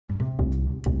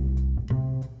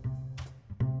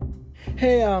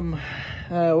Hey,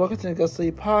 welcome to the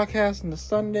AgostoAllElite Podcast on the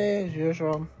Sunday. As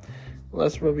usual,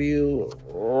 let's review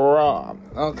Raw.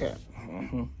 Okay.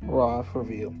 Raw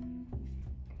review.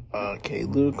 Okay,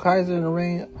 Luke Kaiser in the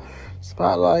ring.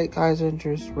 Spotlight, Kaiser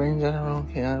just ring general.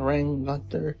 Okay, ring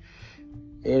Gunther.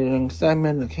 Airing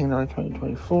segment, the Kingdom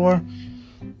 2024.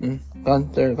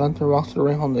 Gunther walks to the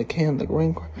ring, holding the king, the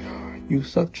ring. You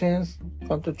suck chance.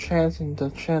 Gunther chants and the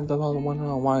chant of all the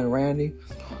one-on-one Randy.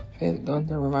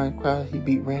 Gunther reminds the crowd he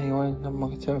beat Randy Orton, number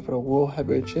 1 contender for the World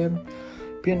Heavyweight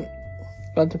Champion.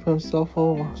 Gunther put himself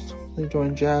over,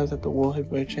 joined jabs at the World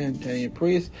Heavyweight Champion, Daniel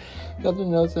Priest. Gunther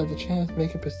notes that the chance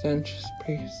make a prestige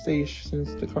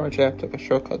since the current champ took a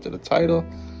shortcut to the title.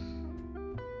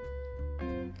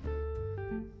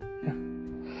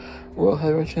 World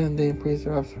Heavyweight Champion Daniel Priest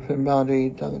erupts for Finn Balor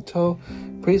down the toe.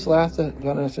 Priest laughed at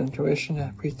Gunther's intuition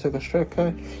that Priest took a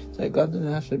shortcut, said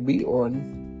Gunther actually beat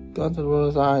Orton. Gunther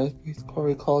rolls his eyes.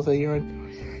 Corey calls a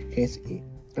urine case. He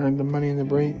earned the Money in the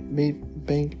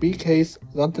Bank briefcase.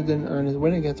 Gunther didn't earn his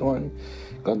win against Orton.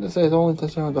 Gunther says he's only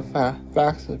concerned with the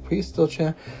facts. The Priest still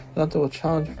champ. Gunther will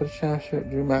challenge for the championship.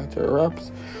 Drew McIntyre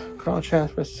erupts. Crown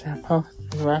champs for Sam Punk.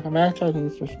 McIntyre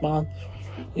needs to respond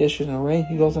to the issues in the ring.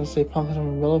 He goes on to say Punk is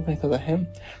irrelevant because of him.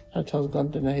 That tells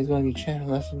Gunther that he's going to be champion in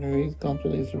less than 3 weeks. Gunther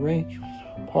leaves the ring.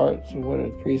 Parts of what the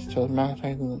Priest tells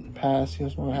McIntyre in the past. He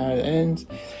was going to how it ends.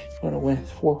 He's going to win his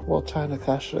 4th world title to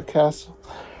Clash at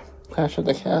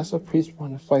the Castle. Priest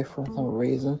wanted to fight for some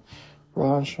reason.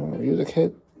 Ron Strowman reviews the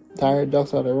kid. Dyer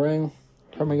ducks out of the ring.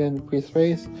 Turn again to Priest's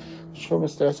face. Strowman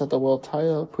stares at the world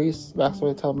title. Priest backs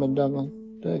away, telling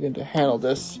Duggan to handle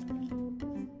this.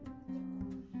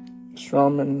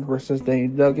 Strowman versus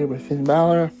Daniel Duggan with Finn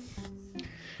Balor.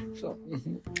 So,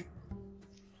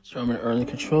 Strowman early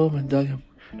control, Duggan.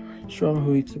 Strowman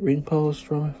who eats the ring post.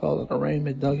 Strowman follows the ring,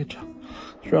 Duggan.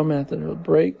 Strowman after the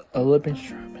break, Olympic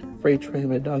Strowman. Freight train,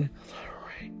 Duggan.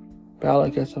 Balor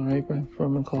gets on the apron.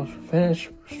 Strowman calls for finish.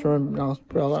 Strowman knocks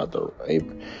Balor out the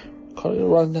apron. Carlito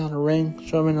runs down the ring.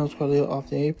 Strowman knocks Carlito off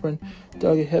the apron.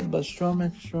 Duggan headbutts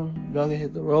Strowman. Duggan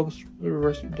hit the ropes.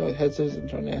 Reverse Duggan head scissors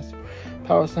into a nasty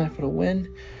power slam for the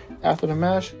win. After the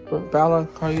match, Balor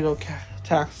Carlito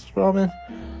attacks Strowman.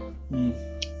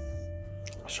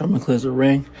 Strowman clears the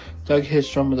ring. Doug hits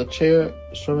Strowman with a chair.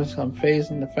 Strowman's come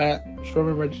phasing the fat.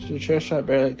 Strowman registers the chair shot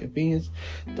barely convenience.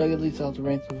 Doug leads out the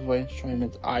ring to avoid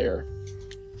Strowman's ire.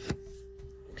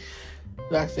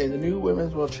 Backstage, the new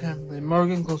women's world champion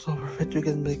Morgan goes over victory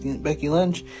against Becky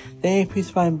Lynch. Then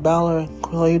Priest find Balor and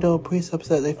Carlito. Priest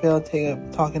upset they failed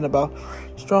talking about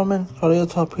Strowman. Carlito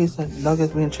told Priest that Doug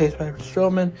is being chased by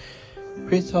Strowman.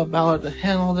 Priest told Balor to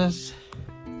handle this.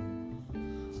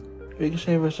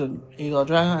 Ricochet versus Eagle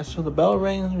Dragon. I saw the bell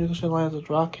rings. Ricochet lands a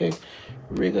drop kick.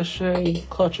 Ricochet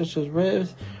clutches his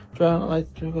ribs. Dragon lights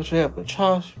Ricochet up the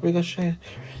chops. Ricochet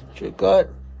to your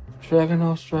gut.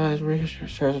 Dragunov strides. Ricochet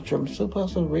shares a German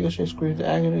suplex. Ricochet screams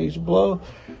agony each blow.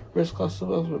 Wrist clutch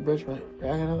suplex with bridge by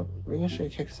Dragunov. Ricochet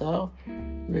kicks out.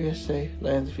 Ricochet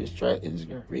lands a few strikes.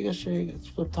 Ricochet gets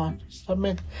flipped onto the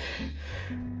stomach.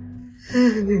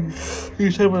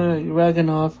 He's hit with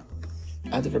Dragunov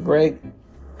after the break.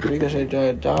 Ricochet tried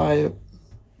to dive.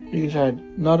 Ricochet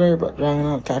nutter, but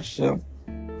Dragunov catches him.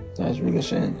 That's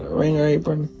Ricochet in the ring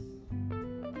apron.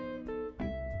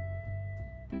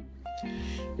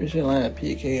 Ricochet landed a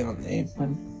PK on the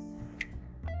apron.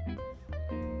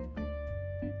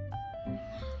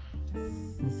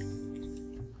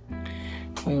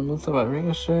 Dragunov moves up by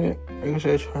Ricochet.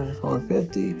 Ricochet charges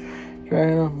 150.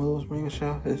 Dragunov moves Ricochet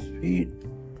off his feet.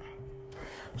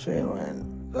 Ricochet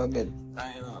lands Duggan.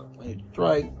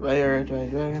 Strike right here,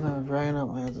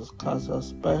 Dragunov lands his cause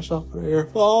special for your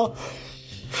fall.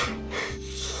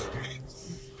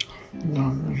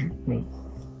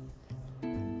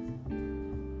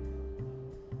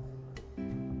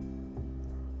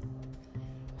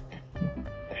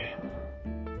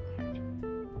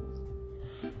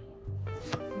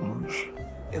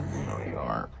 You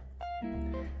are.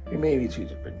 We may be 2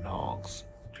 different dogs.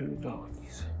 2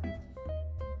 doggies.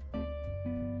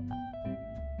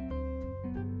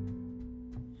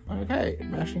 Okay,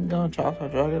 machine gun chops by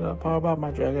Dragunov, powerbomb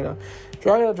by Dragunov.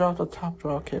 Dragunov drops a top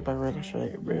draw kick by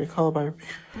Ricochet. Recalled by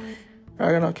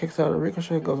Dragunov kicks out of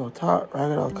Ricochet, goes on top.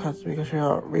 Dragunov cuts Ricochet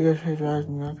out. Ricochet drags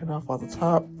Dragunov off the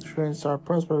top. Shooting star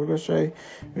press by Ricochet.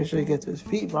 Ricochet gets to his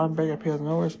feet. Ron Baker appears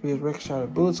nowhere. Spears Ricochet out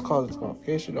of boots. Calls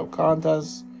disqualification. No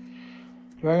contest.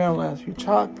 Dragunov lands a few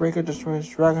chop. Breaker destroys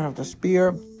Dragunov with the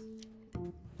spear.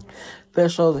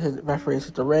 Fish shows his referees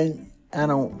hit the ring.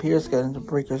 Anna Pierce gets into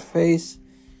Breaker's face.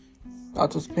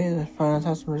 Alto's Pain and Final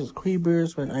Test versus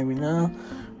Creebeers when Ivy now.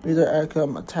 Neither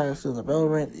outcome attacks in the bell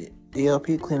ring.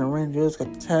 ELP clean the ring. Jules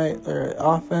got the tag.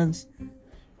 Offense.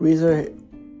 Reezer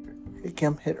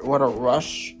hit what a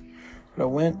rush for the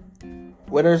win.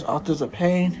 Winners, authors of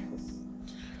pain.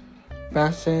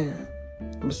 Backstage,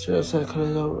 Mysterio said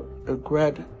Khalil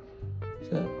regret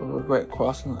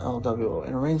crossing the LWO.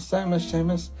 In the ring,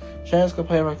 Sheamus could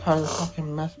play with Kaiser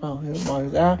fucking mess while he was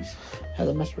out. Had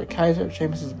a mess with Kaiser.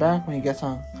 Sheamus is back when he gets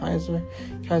on Kaiser.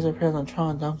 Kaiser appears on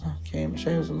Tron, dumps on Kane.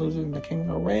 Sheamus losing the King of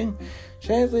the Ring.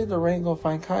 Sheamus leaves the ring, go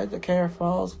find Kaiser. Kaiser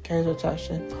falls. Kaiser attacks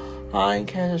Sheamus. High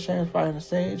Kaiser, Sheamus fighting the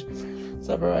stage.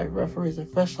 Separate referees and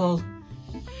officials.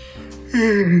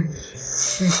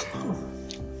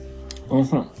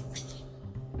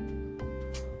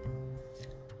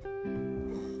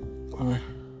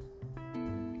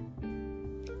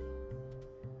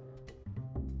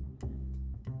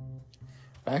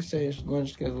 Backstage,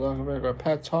 Lynch gets a lot of regular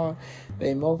pet talk.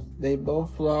 They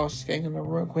both lost Skank in the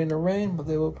ring, Queen of the Ring, but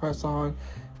they will press on.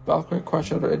 Valkyrie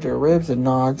crushes their injured ribs and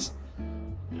nods.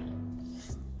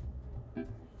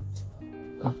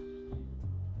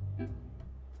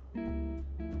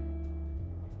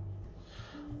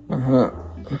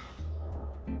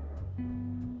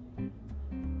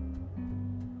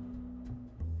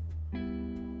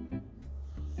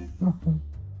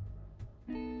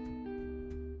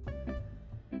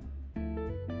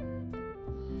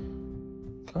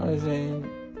 Kai Zane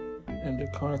and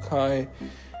Dakota Kai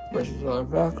versus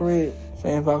Valkyrie.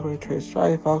 Same Valkyrie trade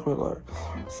strike. Valkyrie Lord.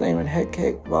 Same in head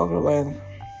kick. Valkyrie lands.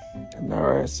 And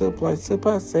now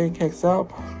suplex. Zane kicks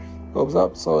out. Goes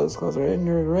up. So it's close her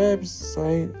injured ribs.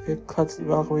 Zane it cuts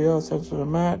Valkyrie out. Sends to the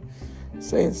mat.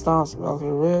 Zane stomps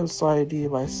Valkyrie ribs. Slide D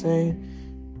by Zane.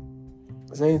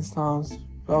 Zane stomps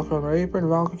Valkyrie on her apron.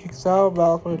 Valkyrie kicks out.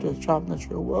 Valkyrie just chopping the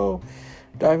true woe.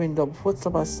 Diving double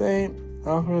footstep by Zane.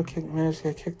 Valkyrie managed to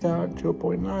get kicked out at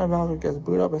 2.9. Valkyrie gets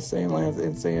booted up. Zane lands an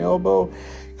insane elbow.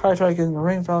 Kai tries to get in the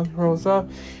ring. Valkyrie rolls up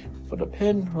for the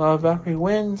pin. Valkyrie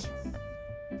wins.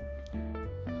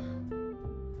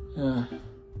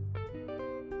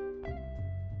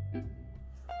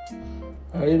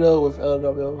 Carlito with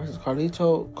LWO versus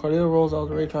Carlito. Carlito rolls out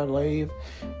the ring, trying to leave.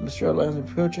 Mysterio lands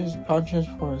and punches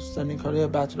for sending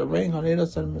Carlito back to the ring. Carlito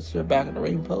sends Mysterio back at the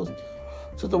ring post.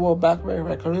 To the wall back right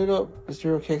by Carlito.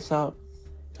 Mysterio kicks out.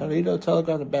 Carlito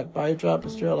telegraphs the back body drop.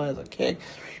 Mysterio lands a kick.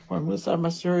 One moves out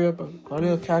Mysterio, but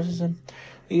Carlito catches him.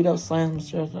 Lito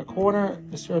slams Mysterio in the corner.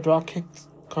 Mysterio drop kicks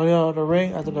Carlito out of the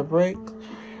ring after the break.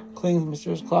 Clings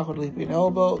Mysterio's clock with a leaping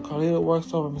elbow. Carlito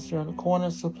works over Mysterio in the corner.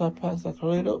 Suplex past at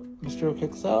Carlito. Mysterio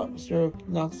kicks out. Mysterio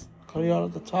knocks Carlito out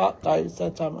at the top. Dives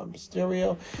that time on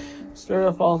Mysterio.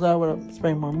 Mysterio falls out with a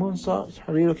springboard moonsault.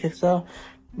 Carlito kicks out.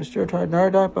 Mysterio tried another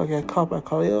dive, but got caught by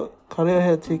Carlito. Carlito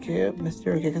hit a TKO.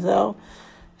 Mysterio kicks out.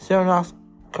 Mysterio knocks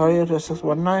Carlito to a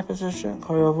 619 position.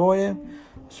 Carlito avoided.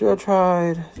 Mysterio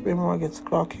tried springboard, gets a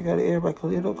claw kick out of the air by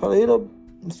Carlito.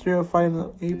 Mysterio fighting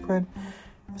the apron.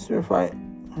 Mysterio fight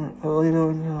Carlito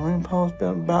in the ring post.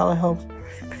 Balor helps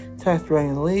attacks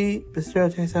Dragon lead.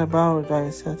 Mysterio takes out Balor,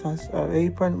 diving set out of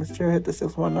apron. Mysterio hit the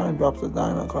 619, drops the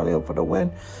dime on Carlito for the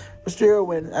win. Mysterio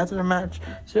wins. After the match,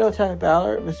 Mysterio attacked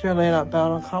Balor. Mysterio laid out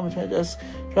Balor on commentary desk.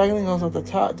 Dragon Lee goes off the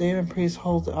top. Damon Priest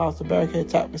holds it off the barricade,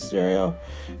 attack Mysterio.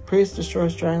 Priest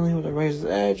destroys Dragon Lee with a razor's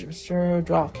edge. Mysterio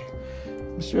drop kick.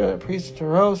 Mysterio Priest to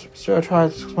Rose. Mysterio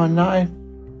tries 619.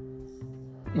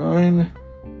 9.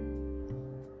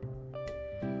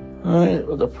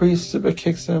 But the Priest super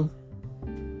kicks him.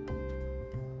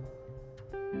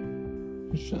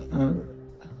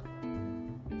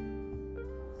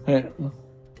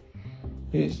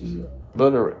 He's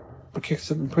obliterated. But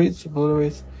kicks him. Priest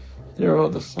obliterates 0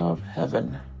 to solve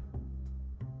heaven.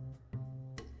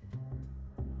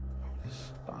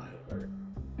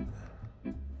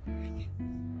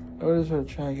 Otis will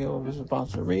try to get over his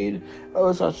sponsor Reed.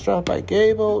 Otis got strapped by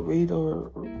Gable. Reed over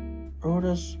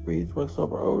Otis. Reed works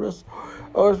over Otis.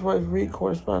 Otis works Reed.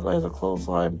 Quarter spot lays a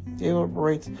clothesline. Gable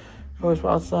breaks Otis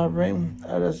outside ring.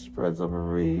 Otis spreads over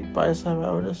Reed by his side of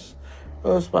Otis.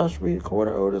 Otis spots Reed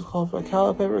quarter. Otis calls for a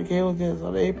caliper. Gable gets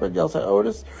on the apron. Yells at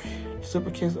Otis. Super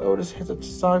kicks Otis. Hits a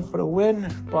sign for the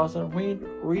win. Boston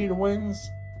Reed wins.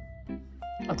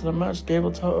 After the match,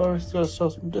 Gable tells Otis he's going to show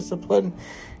some discipline.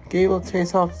 Gable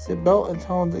takes off his belt and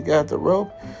tells him to get the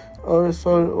rope. Otis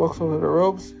walks over the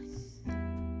ropes.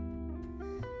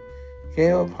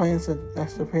 Gable points the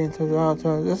next to Dupree and tells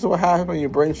him, "This is what happens when you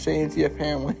bring shame to your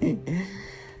family."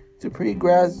 Dupree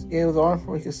grabs Gable's arm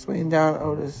before he can swing down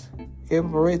Otis. Gable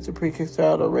berates Dupree, kicks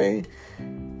out of the ring.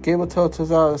 Gable tells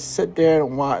Tozawa to sit there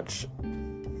and watch.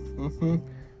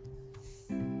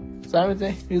 Simon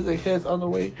Zayn music hits on the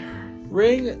way.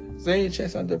 Ring. Zayn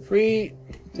checks on Dupree.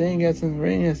 Zayn gets in the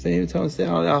ring and Zayn tells Zayn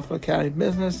all the Alpha Academy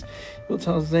business. He'll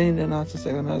tell Zayn that not to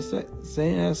second that.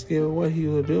 Zayn asks Gable what he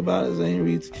will do about it. Zayn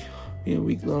reads, being a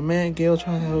weak little man. Gable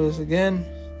tries to hold this again.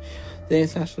 Zayn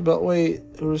snatches the belt away.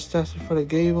 It was tested for the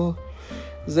Gable.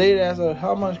 Zayn asks her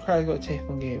how much crowd will it take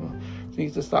from Gable. So he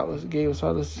needs to stop with Gable,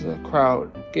 so this is a crowd.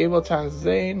 Gable attacks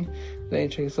Zayn. Zayn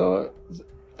takes over.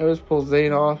 Otis pulls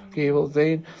Zayn off.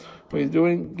 Zayn. What he's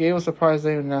doing, Gable surprised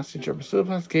Zayn with a nasty German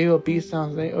suplex. Gable beats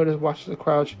down Zayn. Otis watches the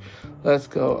crouch. Let's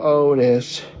go,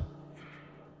 Otis.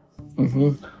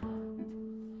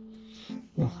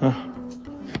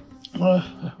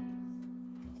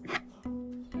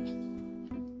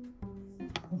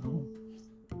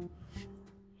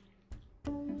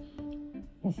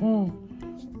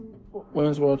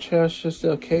 Women's World Championship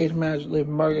still cage match. Liv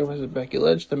Morgan versus Becky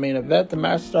Lynch. The main event. The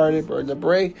match started during the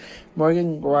break.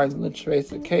 Morgan rides Lynch face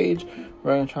the cage.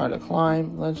 Morgan trying to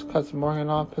climb. Lynch cuts Morgan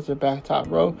off, puts her back top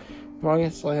row. Morgan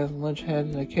slams Lynch head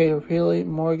in the cage repeatedly.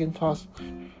 Morgan tosses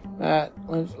Matt.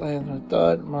 Lynch lands on a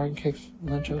thud. Morgan kicks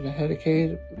Lynch over the head of the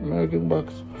cage. Morgan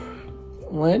works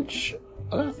Lynch.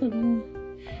 Lynch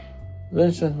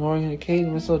sends Morgan in the cage.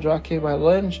 Missile drop kick by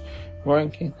Lynch.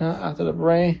 Morgan kicks out after the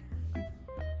brain.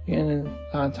 And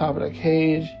on top of the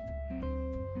cage.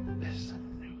 This is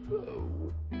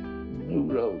a new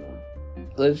road.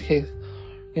 Lynch kicks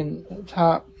in the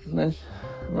top. Lynch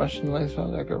rushing legs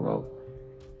on like a rope.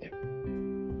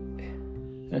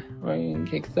 Morgan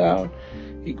kicks out.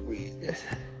 He breathes.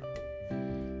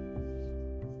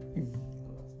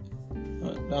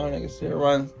 Dominic still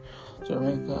runs to the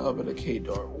ring over the cage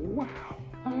door. Wow.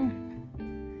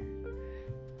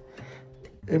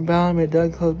 And Balor made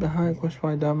Doug close behind, questioned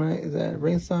why Dominic is at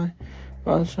ringside.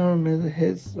 Braun Strowman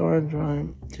hits Orange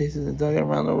Rhyme, chases the Doug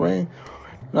around the ring,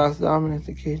 knocks Dominic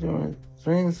the cage door,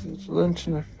 rings Lynch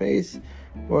in the face.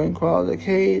 Morgan crawls the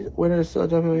cage. Winner is still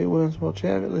WWE Women's World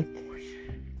Champion.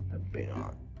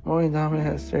 Morgan Dominic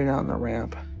has straight out on the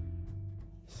ramp.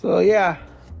 So yeah,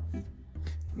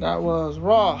 that was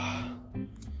Raw.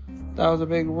 That was a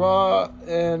big Raw,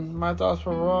 and my thoughts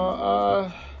for Raw.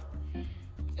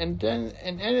 And then,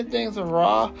 and anything's a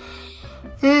Raw.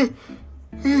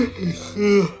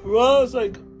 Raw is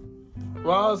like, I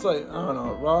don't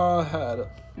know, Raw had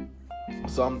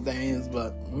some things,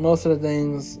 but most of the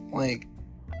things, like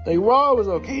Raw was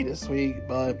okay this week,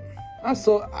 but I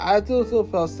do still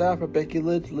felt sad for Becky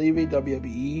Lynch leaving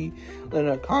WWE, letting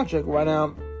her contract run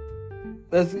out.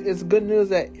 It's good news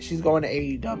that she's going to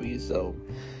AEW, so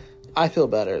I feel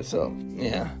better. So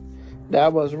yeah,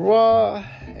 that was Raw,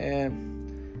 and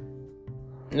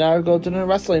now we go to the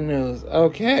wrestling news.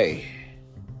 Okay.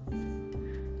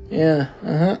 Yeah.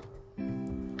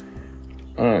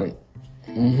 Alright.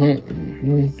 I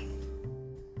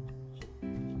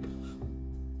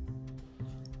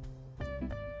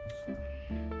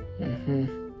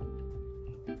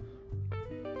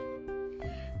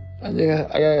think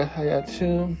I got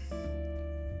two.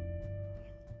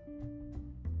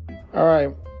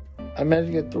 Alright. I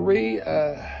managed to get three.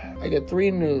 I get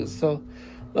three news. So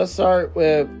let's start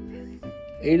with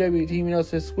AEW TV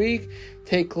notes this week.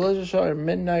 Take Collision Show at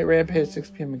midnight. Rampage at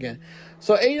 6 p.m. again.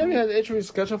 So AEW has an entry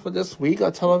scheduled for this week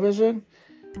on television.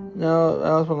 No,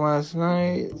 that was from last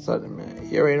night. So,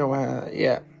 you already know what happened.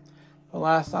 Yeah. The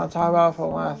last time I talked about for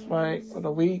last night for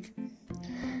the week.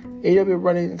 AEW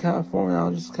running in California.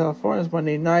 Now just California. It's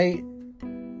Monday night.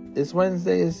 It's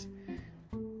Wednesday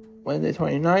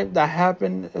 29th. That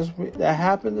happened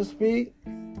this week.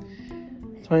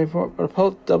 24 for the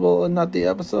post double, not the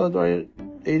episode or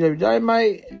AEW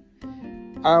Dynamite.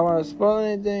 I don't want to spoil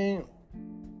anything.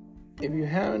 If you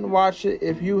haven't watched it,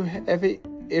 if you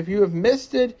have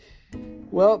missed it,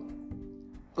 well,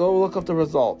 go look up the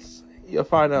results. You'll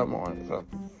find out more. So.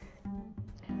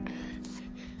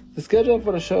 The schedule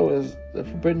for the show is the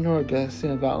Forbidden Door guest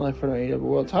seen Allin for the AEW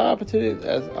World Title opportunities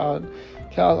as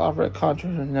Callis offered a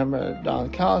contract to a member of the Don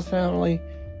Callis family.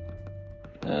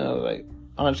 Like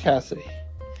Orange Cassidy.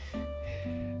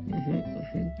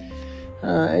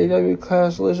 AEW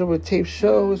Clash Collision with tape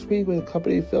show this week with a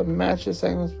company filming matches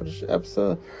segments for the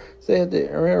episode. Stay at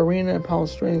the Arena in Palm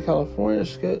Springs, California.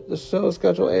 The show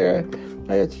scheduled air at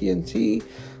TNT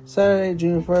Saturday,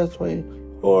 June 1st,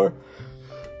 2024.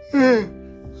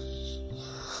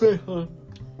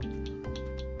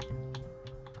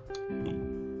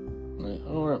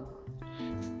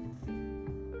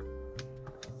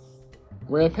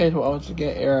 Rampage will also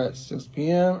get air at 6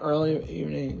 p.m. early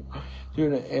evening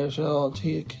during the NHL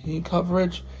TV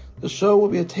coverage. The show will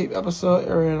be a tape episode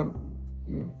airing on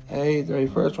May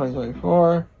 31st,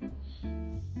 2024.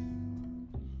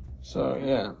 So,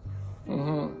 yeah.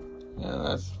 Yeah,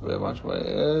 that's pretty much what it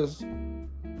is.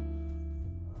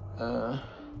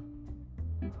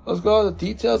 Let's go over the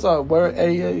details on where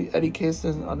Eddie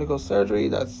Kingston undergo surgery.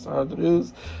 That's hard to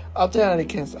news. Update on Eddie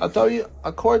Kingston.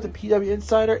 According to PW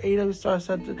Insider, AEW star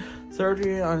set the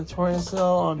surgery on his torn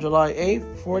ACL on July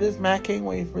 8th. For this, Matt King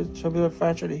waiting for his tubular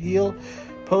fracture to heal.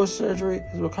 Post-surgery,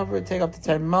 his recovery would take up to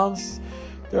 10 months.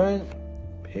 During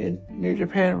New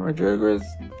Japan Rodriguez,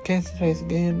 Kingston faced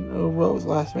again Rose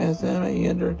last man standing. He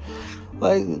entered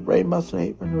legs with brain muscle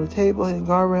under the table, hitting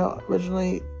guardrail.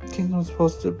 Originally, Kingston was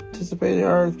supposed to participate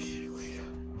in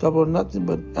Double or Nothing,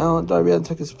 but Allin Darby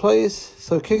took his place.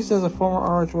 So Kingston is a former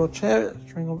RH World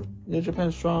Champion, New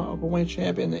Japan Strong Openweight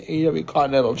Champion, and the AEW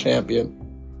Continental Champion.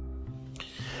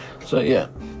 So yeah.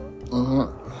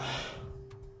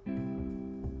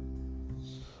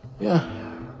 Yeah.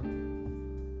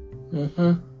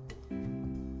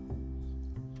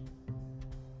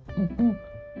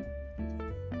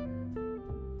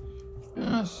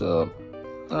 Yeah, so,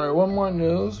 alright, one more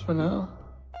news for now.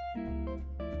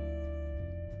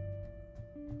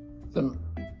 The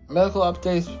medical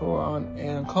updates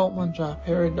on Copeland, John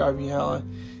Perry, Darby,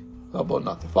 Allin, Double or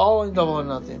Nothing. Following Double or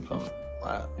Nothing from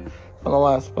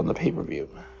the pay-per-view.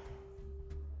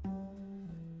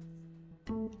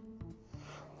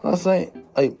 Let's see.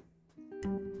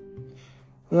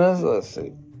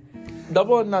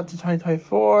 Double or Nothing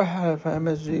 2024 had for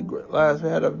MSG last. We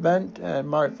had an event and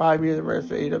marked 5 years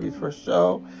anniversary of AEW's first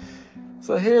show.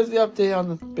 So here's the update on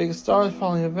the biggest stars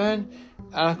following the event.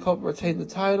 Copeland retained the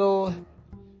title.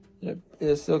 It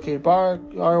is Steel Cage Bar,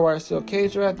 ROI Steel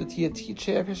Cage at the TNT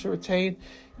Championship retained.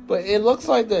 But it looks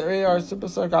like the AR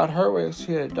superstar got hurt where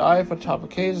she had died for top of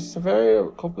cage. Severity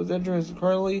of Copeland's injuries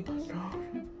currently,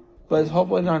 but it's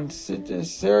hopefully not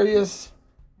serious.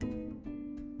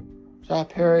 John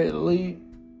Perry, Elite,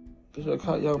 because we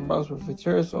cut Young Bucks with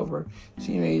victorious over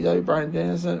Team AEW, Bryan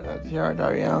Danielson, at the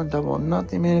Darby Allin, Double or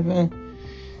Nothing main event.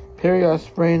 Perry got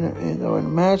sprained in the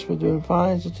match, but doing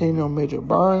fine, sustaining no major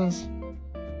burns.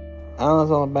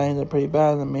 Allen's all banged up pretty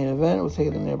bad in the main event. Was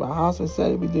taken to the nearby hospital.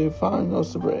 Said we doing fine, no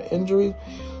severe injuries.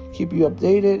 Keep you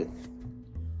updated.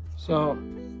 So,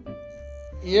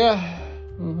 yeah.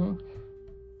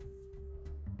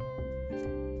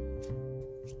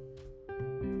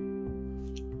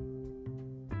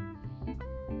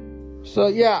 So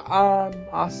yeah,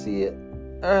 I'll see it.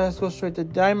 Let's go straight to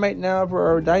Dynamite now for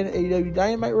our AEW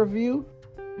Dynamite review.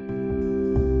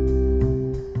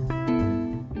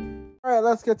 Alright,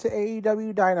 let's get to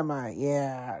AEW Dynamite.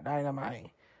 Yeah,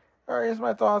 Dynamite. Alright, here's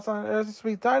my thoughts on this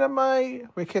week's Dynamite.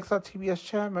 We kicks out TBS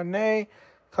champ Monet.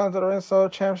 Comes to the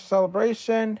Rinso Championship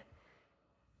celebration.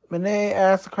 Monet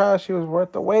asked the crowd she was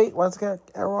worth the wait. Once again,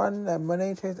 everyone that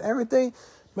Monet changed everything.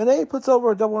 Monet puts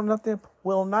over a Double or Nothing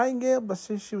Will Nightingale, but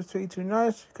since she was too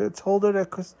nice, she could have told her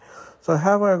that. So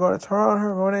having her go to turn on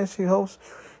her, Monet, she hopes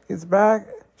gets back.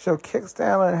 She'll kick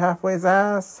Stanley halfway's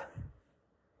ass.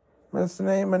 Mr.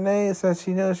 Name Monet says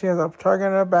she knows she has a target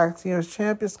on her back. TBS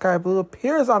champion Sky Blue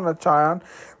appears on the Tryon,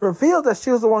 revealed that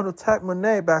she was the one who attacked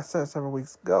Monet backstage several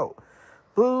weeks ago.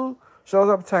 Blue shows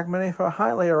up to attack Monet for a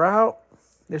highlight, lay her out.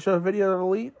 They show a video of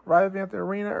Elite arriving at the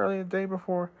arena earlier the day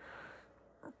before.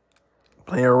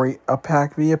 Play a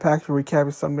pack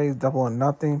recapping Sunday's Double or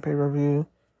Nothing pay-per-view.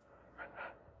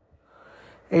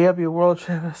 AEW World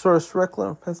Champion Swerve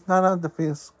Strickland has not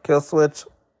defeats Kill Switch.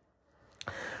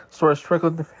 Swerve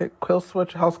Strickland defeats Kill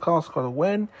Switch. House calls for the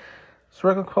win.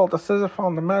 Strickland called the scissor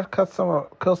from the match, cut some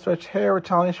of Kill Switch hair,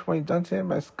 retaliation for what he done to him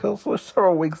by Kill Switch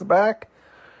several weeks back.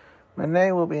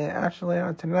 Monet will be in action later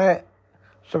on tonight.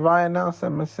 Shavai announced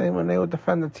that Monet will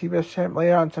defend the TBS champ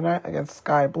later on tonight against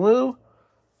Sky Blue.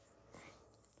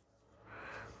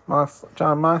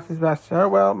 John Moxley's back to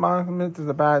Hartwell. Moxley is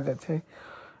the bad that take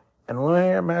an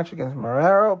eliminator match against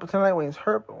Morero. But tonight when he's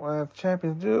hurt, but when the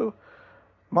champions do,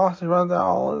 Moxley runs out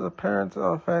all his appearances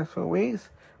on the past 2 weeks.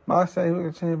 Moxley said he will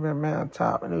continue to be a man on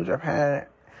top in New Japan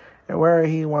and where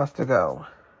he wants to go.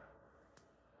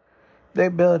 They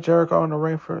build Jericho on the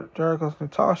ring for Jericho's new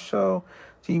talk show.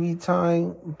 TV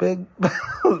time. Big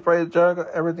praise Jericho.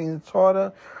 Everything he taught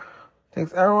her.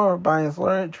 Thanks everyone for buying his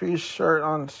Learning Tree shirt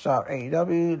on Shop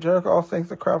AEW. Jericho also thanks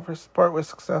the crowd for support with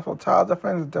successful title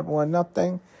defense, Double or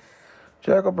Nothing.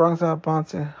 Jericho brings out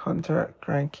Bonson Hunter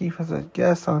Grant Keith as a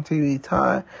guest on TV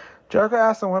time. Jericho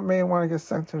asked him what made him want to get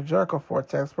sent to the Jericho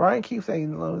Vortex. Brian Keith said he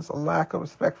knows a lack of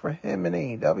respect for him in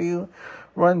AEW.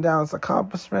 Run down his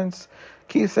accomplishments.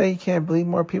 Keith said he can't believe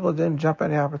more people didn't jump at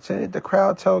the opportunity. The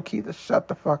crowd told Keith to shut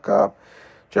the fuck up.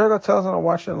 Jericho tells him to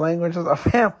watch the language as a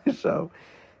family show.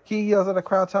 He yells at the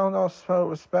crowd, telling him to show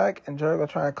respect, and Jericho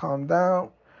trying to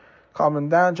calm him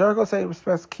down. Jericho said he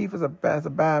respects Keith as a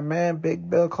bad man. Big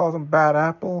Bill calls him Bad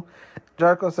Apple.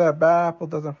 Jericho said, "Bad apple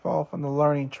doesn't fall from the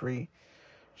learning tree."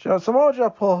 Samoa Joe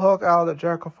pulled Hook out of the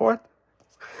Jericho fourth.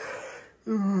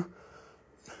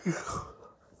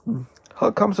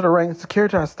 Hook comes to the ring.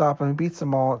 Security tries to stop him and beats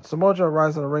them all. Samoa Joe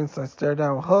rises to the ring, so I stare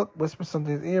down with Hook, whispers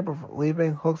something in his ear before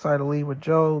leaving. Hook decided to leave with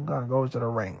Joe, goes to the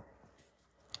ring.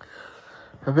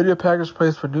 A video package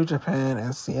plays for New Japan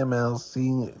and CML,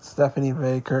 seeing Stephanie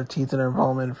Baker teasing her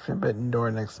involvement in Forbidden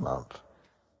Door next month.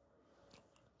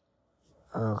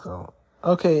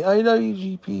 Okay,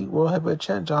 IWGP World Heavyweight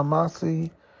Champ Jon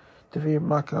Moxley defeated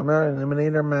McNamara in an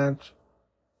eliminator match.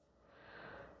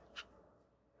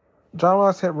 Jon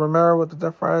Moxley hit Romero with the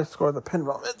Death Rider, scored the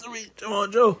pinfall victory. Samoa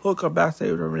Joe Hook up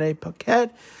backstage with Renee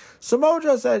Paquette. Samoa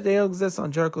Joe said they don't exist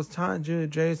on Jericho's time. Junior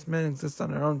J's men exist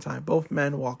on their own time. Both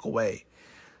men walk away.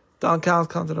 Don Callis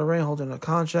comes to the ring holding a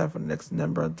contract for the next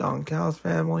member of Don Callis'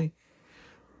 family.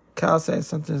 Callis says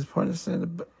something is important to say.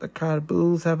 The crowd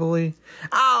boos heavily.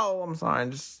 Ow! I'm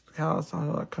sorry. Callis talking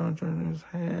about contract in his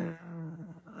hand.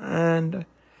 And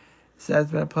says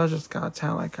it's been a pleasure. Scott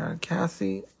talent like Karen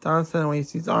Cassie. Don said when he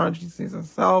sees Orange, he sees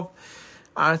himself.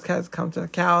 Orange Cass come to the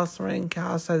Callis ring.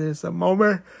 Callis said it's a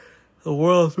moment the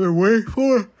world's been waiting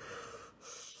for.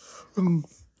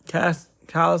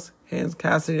 Callis hands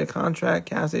Cassidy a contract.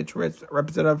 Cassidy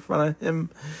represented up in front of him.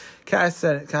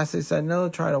 Cassidy said no,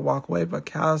 tried to walk away, but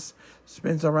Callis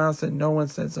spins around and said no one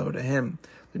said so to him.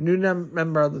 The new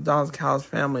member of the Don Callis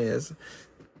family is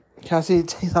Cassidy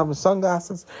takes off his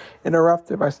sunglasses,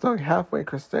 interrupted by stuck halfway.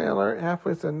 Chris Taylor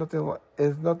halfway said nothing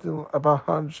about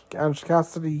Orange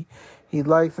Cassidy he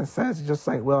likes and says he's just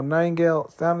like Will Nightingale.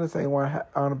 Stamina saying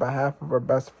on behalf of her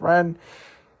best friend.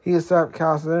 He accepts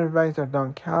Callis' invite to the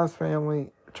Don Callis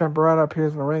family. Trent Beretta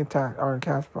appears in the ring, attack Orange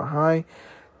Cassidy behind.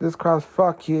 This crowd's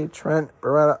fuck you. Trent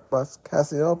Beretta busts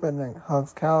Cassidy open and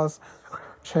hugs Callis.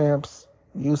 Champs,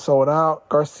 you sold out.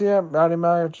 Garcia, Matty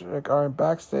Magic are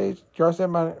backstage. Garcia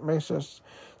makes us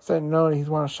say no, he's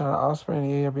want to shot at Ospreay and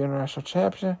the AEW International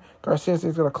Champion. Garcia says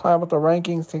he's going to climb up the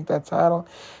rankings, take that title,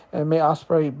 and make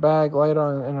Ospreay bag later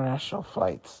on international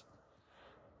flights.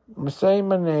 Mercedes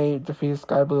Moné defeats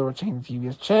Sky Blue to retain the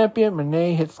TBS champion.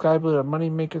 Moné hits Sky Blue to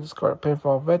Moneymaker to score a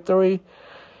pinfall victory.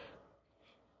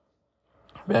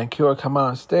 Vancouver come out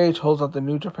on stage, holds up the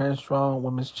New Japan Strong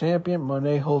Women's Champion.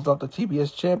 Moné holds up the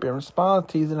TBS champion,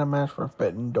 responds, teasing a match for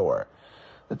Forbidden Door.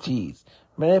 The tease.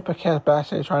 Moné Paquette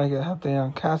backstage trying to get help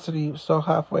on Cassidy, so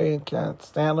halfway, and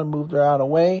Stanley moved her out of the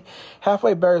way.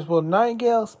 Halfway buries Will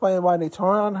Nightingale, explaining why they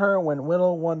tore on her when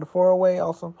Willow won the 4-way.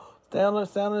 Also, Stanley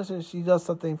says she does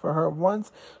something for her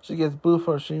once. She gets booed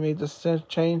for she made the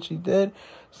change she did.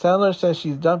 Stanley says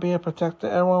she's done being protected.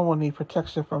 Everyone will need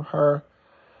protection from her.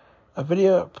 A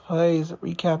video plays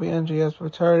recapping NJS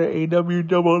return to AEW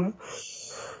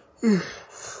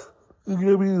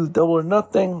Double or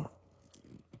Nothing.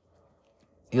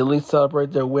 The Elite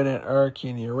celebrate their win at Araki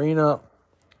in the arena.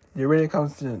 The arena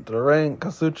comes into the ring.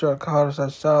 Kazuchika Okada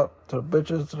says shout to the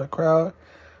bitches to the crowd.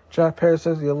 Jack Perry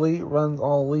says the Elite runs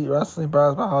all Elite Wrestling,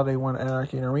 brags about how they won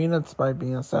Anarchy Arena despite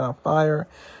being set on fire.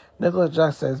 Nicholas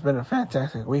Jackson says it's been a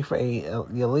fantastic week for the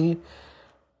Elite.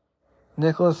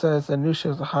 Nicholas says the new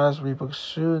show is the hottest rebook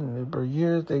shoe in the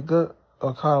years. They good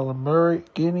Okada Murray,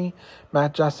 Guinea.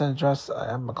 Matt Jackson addressed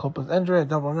Copeland's injury at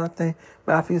Double or Nothing.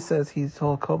 Matthew says he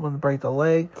told Copeland to break the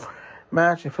leg.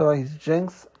 Match, you feel like he's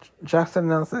jinxed. Jackson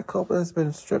announced that Copeland has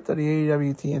been stripped of the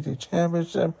AEW TNT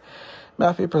Championship.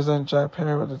 Matthew presents Jack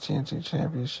Perry with the TNT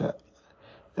Championship.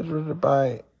 It's written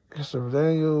by Christopher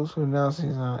Daniels, who now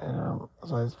sees on interim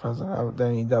vice president of the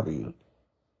AEW.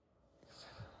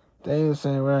 Daniels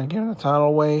saying we're not giving the title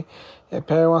away. If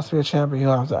Perry wants to be a champion,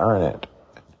 he'll have to earn it.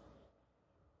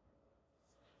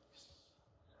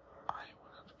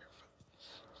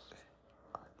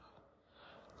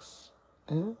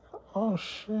 Oh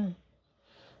shit.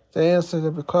 Daniels said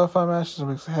there'll be qualifying matches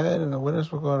weeks ahead, and the winners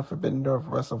will go to Forbidden Door for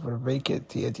wrestling for the vacant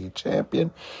TNT champion.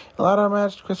 In a ladder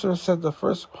match, Christopher said the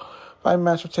first fight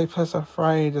match will take place on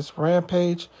Friday, this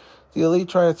Rampage. The Elite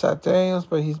try to attack Daniels,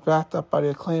 but he's backed up by the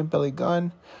acclaimed Billy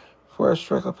Gunn. For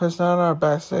Strickland personality are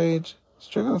backstage.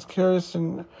 Strickland's curious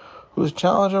and who's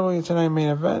challenging with tonight's main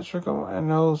event. Strickland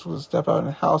knows who will step out in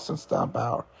the house and stomp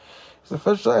out. His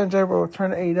official NJ will return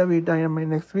to AEW Dynamite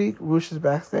next week. Roosh is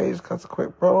backstage, cuts a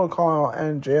quick promo, calling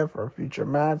on NJ for a future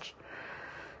match.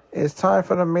 It's time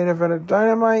for the main event of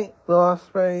Dynamite. Will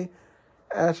Ospreay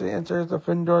actually enters the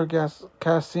Findor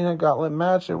Casino Gauntlet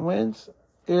match and wins.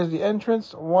 Here's the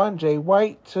entrance. 1, Jay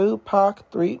White. 2,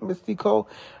 Pac. 3, Mystico.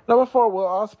 Number 4, Will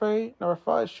Ospreay. Number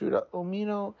 5, Shooter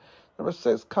Umino. Number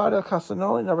 6, Claudio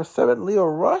Castagnoli. Number 7, Leo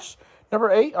Rush.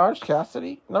 Number 8, Orange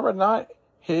Cassidy. Number 9,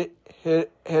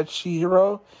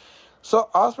 Hachiro. So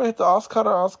Osprey hit the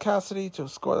Os Cassidy to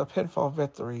score the pinfall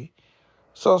victory.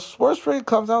 So Sports Trade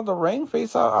comes out the ring,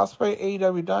 face out Osprey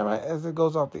AEW Dynamite as it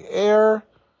goes off the air.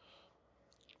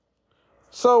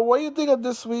 So what do you think of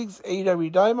this week's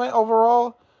AEW Dynamite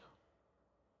overall?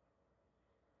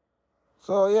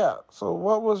 So yeah, so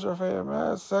what was your favorite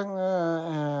match segment?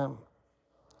 And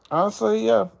honestly,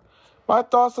 yeah, my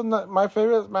thoughts on my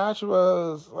favorite match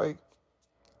was like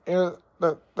the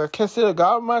Kiss of the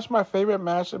God match. My favorite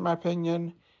match, in my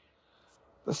opinion.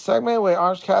 The segment with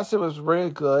Orange Cassidy was really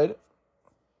good.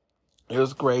 It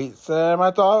was great. So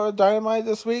my thought of Dynamite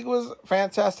this week was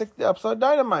fantastic. The episode of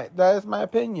Dynamite. That is my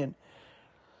opinion.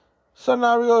 So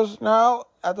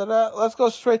after that, let's go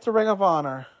straight to Ring of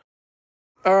Honor.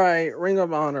 Alright, Ring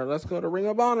of Honor. Let's go to Ring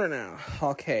of Honor now.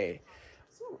 Okay.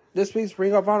 This week's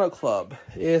Ring of Honor Club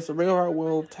is the Ring of Honor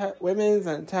World Women's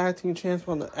and Tag Team Champions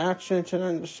on the action tonight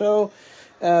in the show.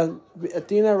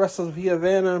 Athena wrestles Via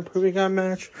Vanna in a proving ground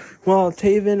match, while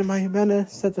Taven and Mike Bennett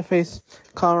set to face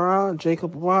Colorado and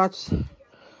Jacob Watts.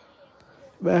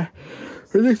 For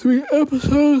next week's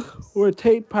episode, we're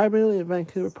taped primarily in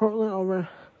Vancouver, Portland, over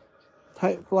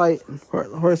Tight Flight and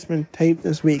Portland Horseman taped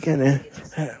this weekend.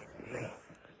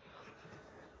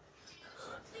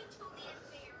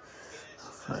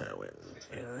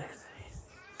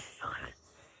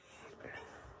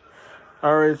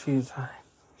 RHT time.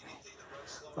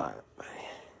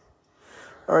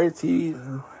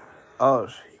 RHT. Oh,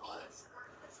 she was.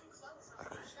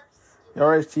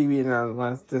 RHTV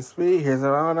announcement this week. Here's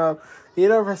a roundup.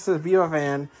 Vita versus Viva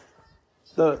Van.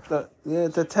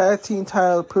 The tag team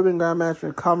title proving ground match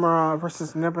with Kamara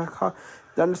versus Nebaka.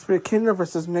 The Undisputed Kingdom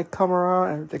versus Nick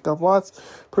Kamara and Jacob Watts.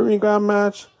 Proving ground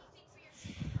match.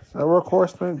 The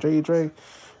Workhorseman, J. Drake,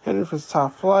 Henry versus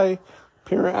Top Flight,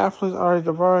 Premier Athletes, Ari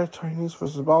Davari, Chinese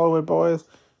versus Bollywood Boys,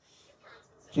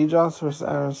 G. Johnson versus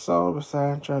Aaron Soul versus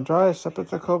Andrew Andrade,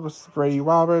 Sepultico versus Brady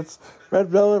Roberts, Red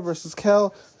Velvet versus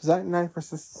Kel, Zack Knight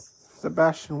versus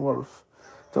Sebastian Wolf.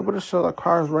 Double to show the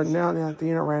cars run down, and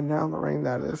Athena ran down the ring,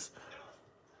 that is.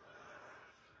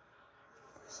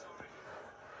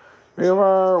 Ring of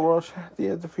Honor World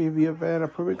Champion defeated Via Van, a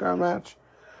proving ground match.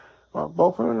 Well,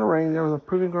 both were in the ring. There was a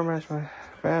proving ground match by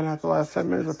Van at the last 10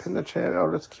 minutes of pin the chant,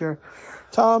 Eldritch Cure.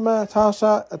 Title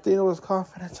shot. Athena was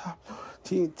confident.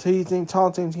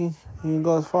 Taunting. He can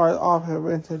go as far as off her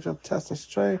vintage of Tessa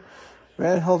Stray.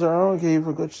 Van held her own, gave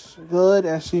her good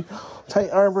as she tight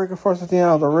arm breaker forced Athena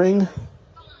out of the ring.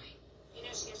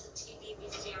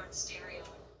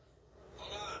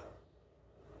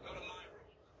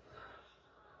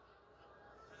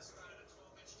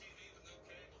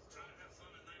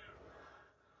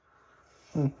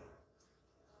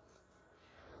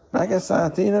 Like I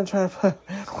said, Athena trying to put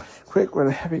quick with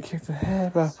a heavy kick to the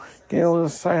head, but getting a little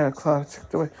side cloud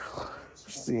ticked away.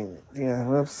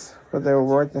 Whoops. But they were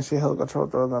working, she held control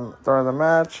during the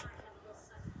match.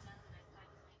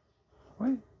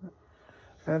 Wait.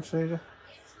 Eventually,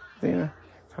 Athena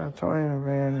trying to Tony and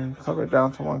Van and cover it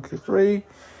down to 1, 2, 3.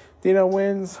 Athena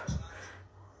wins.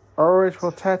 ROH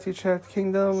World Tag Team Champions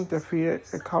Kingdom defeated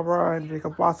Cabra and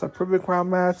Jacob Watts, a proving crown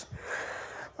match.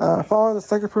 Following the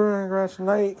second proving match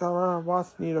tonight, Cabra and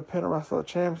Watts need a pin to wrestle the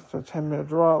champs to a 10-minute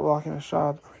draw, locking a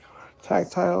shot.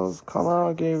 Tag titles,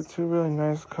 Colorado gave 2 really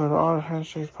nice code on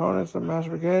handshake opponents. The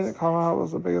match began. Colorado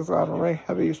was the biggest out of the ring.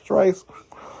 Heavy strikes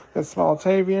against Small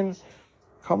Tavian.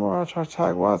 Colorado tried to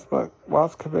tag Watts, but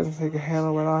Watts convinced he could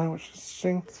handle it on, which is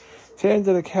interesting. Tan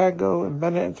did a cat go, and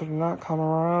Bennett entered the knot.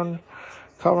 Colorado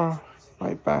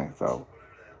right back, though.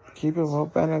 Keeping Will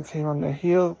Bennett team on the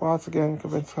heel. Watts again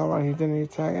convinced Colorado he didn't need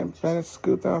to tag, and Bennett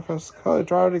scooped down for the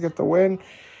driver to get the win.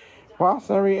 Watts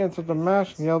then re-entered the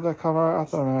match and yelled at Kamara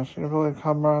after the match, and ability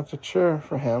Kamara to cheer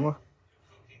for him.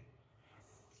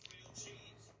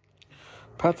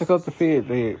 Practical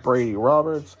defeated Brady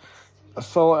Roberts. A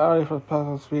solo outing for the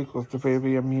past week was defeated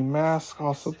via Mean Mask.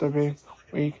 Also defeated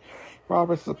week.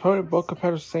 Roberts' opponent, both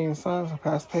competitors same size, and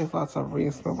fast pace, lots of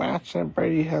reasonable action.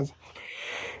 Brady has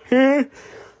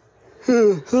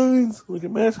with the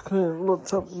match couldn't look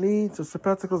tough knee to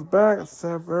Sepultico's back.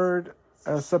 Severed.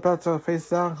 Sepultico face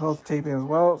down, holds taping as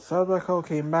well. Sepultico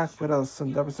came back without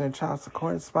some devastating shots to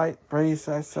coin spite. Brady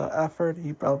says effort.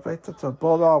 He elevated to a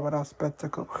bulldog without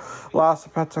Sepultico. Lost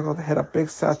Sepultico to hit a big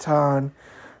Satan.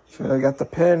 So they got the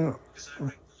pin.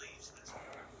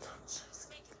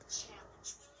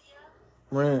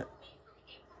 Murray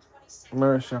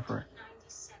Shepherd.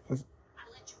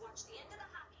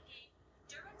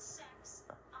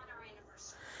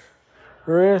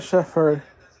 Maria Shepherd.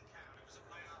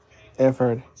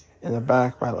 Effort in the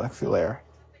back by Lexi Lair.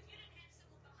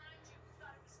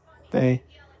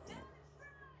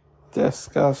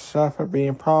 discussed Shepard being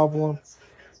a problem.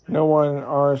 No one in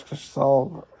ours can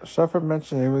solve. Shepard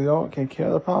mentioned if we don't take care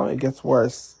of the problem, it gets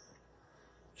worse.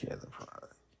 Care of the problem.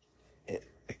 It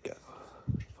gets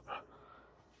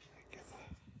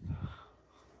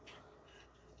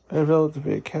Velvet to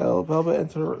be a Kel. Velvet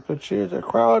entered the cheers of the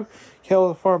crowd. Kel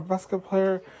was a former basketball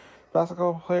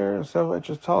player, and several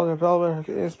inches taller than Velvet.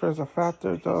 Her inspiration is a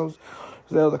factor. Those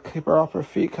was able to keep her off her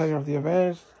feet, cutting off the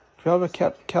advantage. Velvet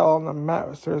kept Kel on the mat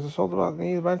with her shoulder about the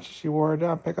knees. Eventually, she wore her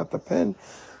down, picked up the pin.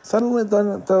 Suddenly,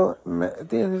 though, at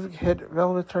the end of the hit,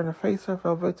 Velvet turned to face her.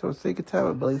 Velvet to a sneak attack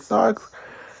with Billy Starks.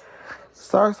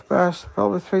 Starks smashed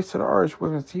Velvet's face to the arch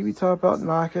with his TV top belt,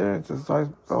 knocking it into his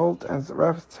bolt, and the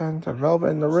refs turned to Velvet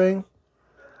in the ring.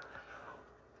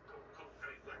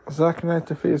 Zack Knight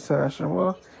defeated Sasha.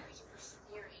 Well,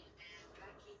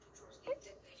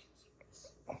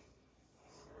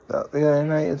 the other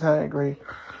night is had a great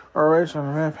RH on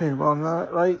the rampage. Well,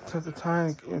 Knight took the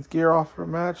time to get gear off for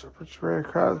the match, portrayed a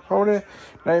crowd's opponent.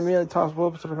 Knight immediately tossed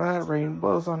Wolf to the mat, raining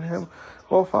blows on him.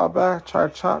 Wolf fought back,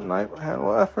 tried to chop Knight, but had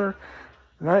no effort.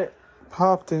 Knight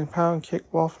popped and pound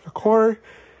kicked Wolf in the corner.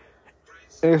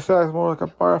 It started more like a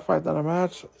bar fight than a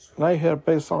match. Knight hit a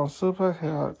baseline suplex,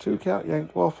 hit a 2 count,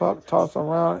 yanked Wolf up, tossed him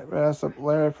around, and that's a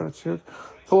lariat for the 2.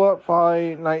 Pull up,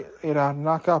 finally, Knight hit a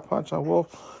knockout punch on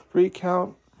Wolf, 3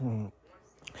 count.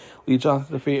 Lee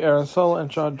Johnson defeated Aaron Solo and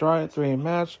John Dry at 3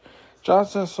 match.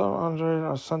 Johnson saw Andre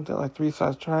or something like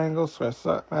 3-side triangles, so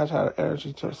the match had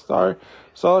energy to start.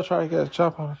 Solo tried to get a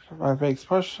jump on by Vake's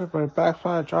pusher, but it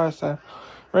backfired. Dry said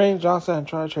ring. Johnson and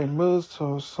tried to trade moves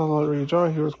to Solo to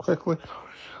rejoin. He was quickly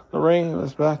the ring. It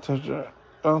was back to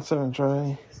Johnson and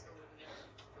Dre.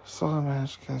 Solo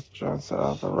match gets Johnson out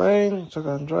of the ring. Took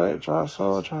Andre. Dry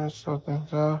Solo tried to slow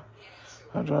things out.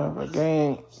 Andre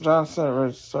again. Johnson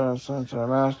returns into the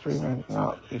match. 3 men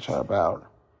out each other out.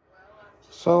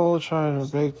 Solo tried a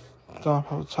big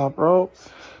dump of the top rope.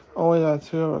 Only that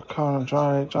 2 were caught on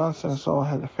Johnny Johnson, and Solo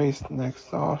had to face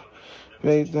next off.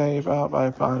 Big Dave out by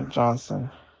Bonnie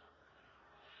Johnson.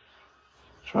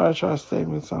 Try to stay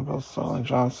moves on both Solo and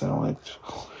Johnson. Only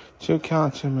 2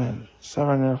 count, 2 men.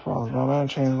 7 near falls. Momentum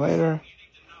change later.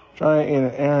 Johnny ate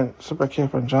an Aaron super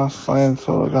kick from Johnson slam.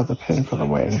 Solo got the pin for the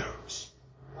win.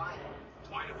 Why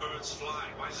do birds fly?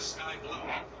 Why is the sky blue?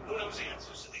 Who knows the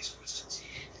answers to these questions?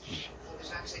 Well,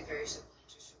 there's actually very simple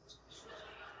answers.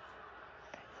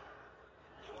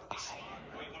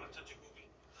 You want to touch a movie?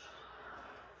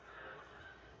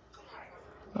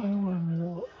 I want to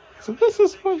know. So this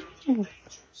is what you do.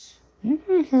 You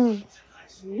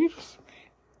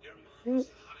just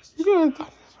gotta done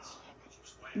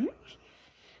this.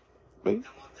 But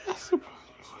that's the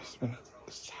problem.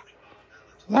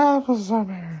 That was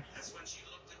summer.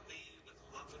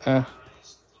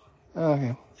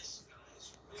 Okay.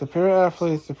 Superior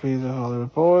athletes defeated the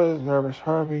Hollywood Boys. Nervous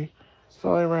Darby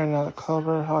slowly ran out of the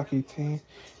cover. Hockey team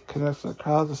connects the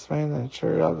crowd to Spain and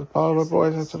cheered out the Hollywood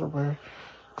Boys into the wear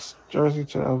jersey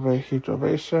to elevate huge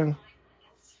ovation.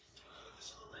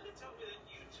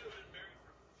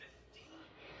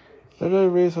 The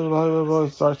big reason the Hollywood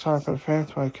Boys dark time for the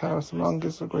fans by countless among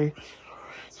us agree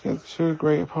against 2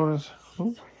 great opponents.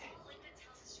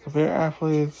 Superior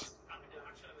athletes.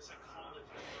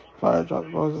 Fire dropped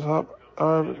the Boys up.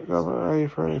 Got ready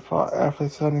for a fought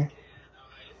athletes Sunday.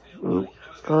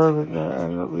 Urban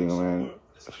and the legal man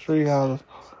street houses.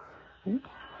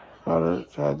 Father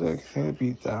tried to continue to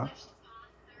beat down.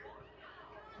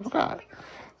 I forgot.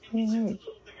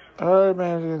 Alright,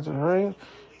 man, against the ring.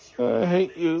 I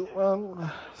hate you.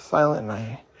 Silent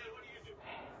Night.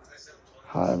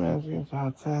 High man against the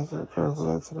hot task that curls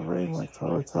led to the ring like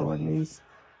toe niece.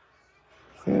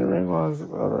 See the ring was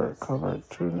covered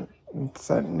true and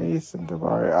sent niece and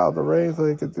Darby out of the ring so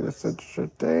he could do the signature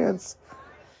dance.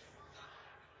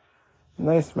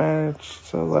 Nice manage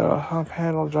to let a hump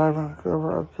handle driver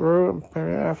over up through and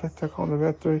Perry Affleck took on the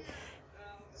victory.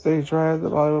 They dragged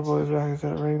the Bollywood Boys back into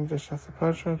the ring just as the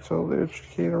puncher until they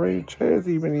came the ring chairs,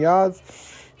 even the odds.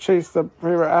 Chased the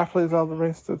favorite athletes out of the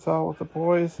ring, stood tall with the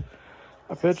boys.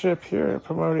 A picture appeared and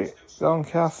promoted Don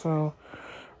Castle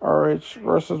RH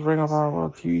versus Ring of Honor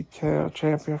World TV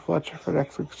Champion Fletcher for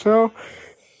next week's show.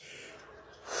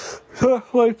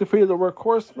 Flight defeated the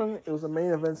Workhorsemen. It was a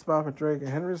main event spot for Drake and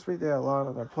Henry Street. They had a lot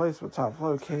of their place, but top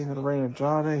flow came to the ring of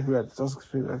Johnny, who had just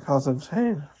completed a constant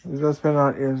chain. He just been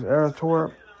on his era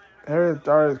tour. Harry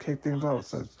started to kick things off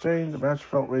since Jane. The match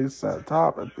felt raised at the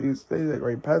top. At these days, they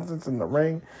great peasants in the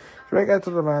ring. Drake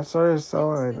entered the match, started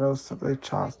selling, and no simply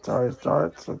chopped Star's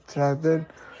darts. So tagged in.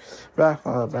 Back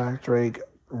on the back, Drake.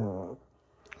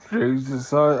 Drake just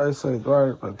saw isolated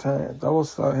guard for 10. Double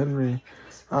saw Henry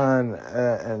on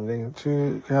ending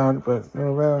 2 count, but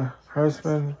no better.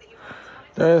 Horseman,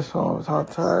 there's home, top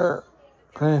tire,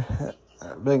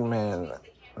 big man,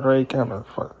 Ray Cameron,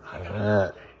 fuck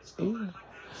that.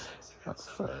 That's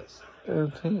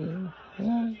 13,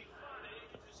 yeah.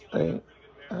 They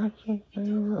actually,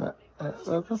 that's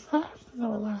a fact,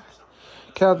 no lie.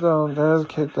 Countdown, there's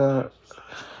kicked out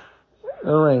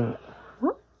the ring.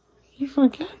 You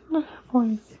forgetting that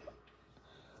point.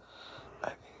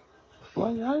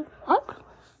 Like,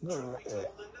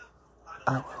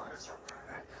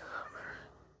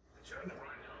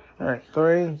 Alright,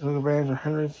 3, Luke Branch and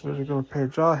Henry, surgical repair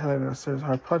jaw, Helen and Sarah's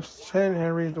hard punch to chin,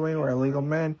 Henry and Dwayne were illegal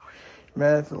men.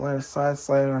 Man to land side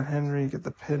slide on Henry, get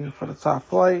the pin for the top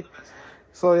flight.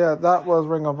 So yeah, that was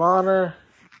Ring of Honor.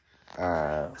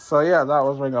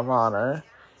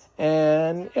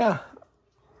 And yeah.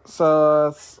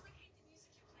 So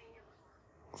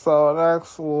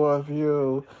next we'll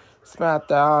review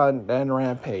SmackDown, then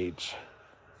Rampage,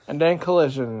 and then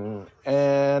Collision,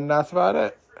 and that's about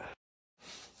it.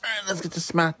 Alright, let's get to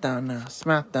SmackDown now.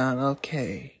 SmackDown,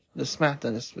 okay. The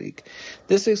SmackDown this week.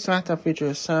 This week's SmackDown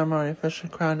features a ceremony officially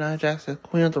crowned Nia Jax as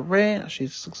Queen of the Ring. She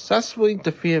successfully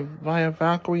defeated Via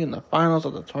Valkyrie in the finals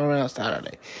of the tournament on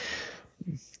Saturday.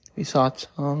 We saw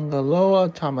Tonga Loa,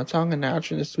 Tama Tonga in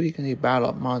action this week, and he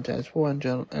battled Montez Ford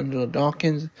and Angela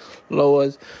Dawkins.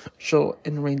 Loa's show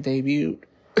in-ring debut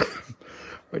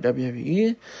for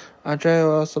WWE. Andrea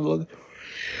also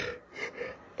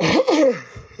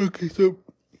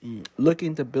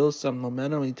looking to build some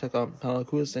momentum. He took on Apollo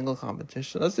Crews single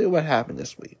competition. Let's see what happened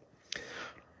this week.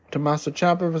 Tommaso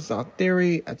Ciampa vs. Austin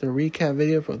Theory at the recap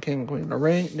video for King and Queen of the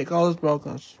Ring. Nick Aldis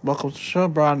welcomes the show.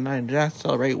 Braun and Nia Jax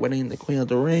celebrate winning the Queen of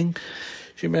the Ring.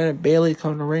 She met Bayley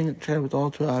come to the ring and chat with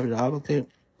all two obligated.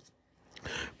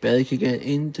 Bayley could get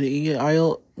into the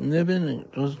aisle. Niven and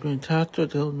was going to touch her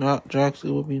until not Jax.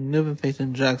 It will be Niven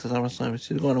facing Jax at SummerSlam.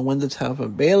 She's going to win the title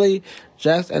from Bayley.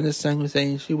 Jax ended the segment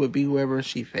saying she would be wherever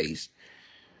she faced.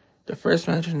 The first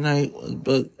match of the night was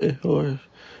booked for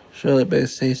Charlotte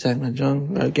backstage segment.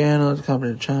 John Gargano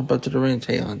accompanied Ciampa to the ring,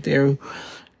 take on Theory.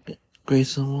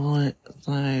 Grayson Waller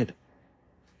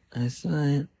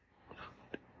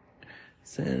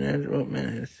saying that rope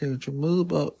man had a signature move,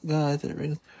 but guys, it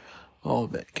rings all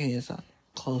of it. Kane is not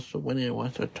close to winning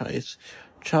once or twice.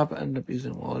 Ciampa ended up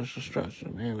using Waller's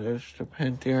destruction, and there's the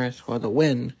pin Theory for the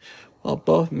win. While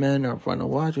both men are front to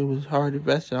watch, it was hard to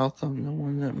best the outcome. No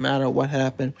one, no matter what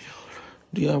happened,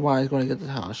 DIY is going to get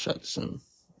the house shut soon.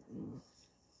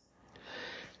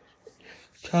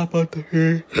 Ciampa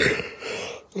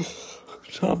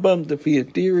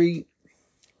defeated Theory.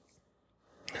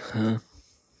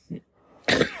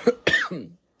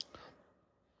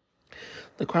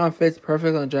 The crown fits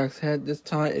perfect on Jack's head this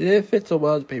time. It didn't fit so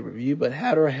well as pay-per-view, but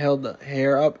had her held the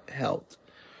hair up, helped.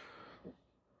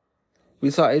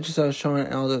 We saw HSL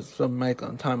showing Aldis some mic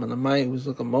on time on the mic. It was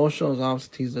looking emotional. It was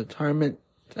obviously teased retirement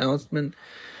announcement.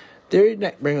 Theory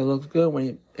neckbreaker looks good when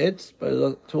he hits, but it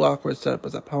looked too awkward set up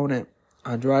as opponent.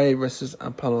 Andrade versus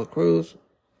Apollo Crews.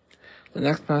 The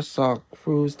next match saw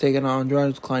Crews taking on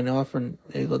Andrade, declining off and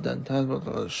Eagle done times for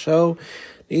the show.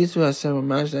 These two had several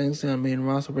matches on the main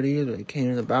roster for the years, but they came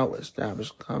in the bout with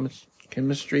established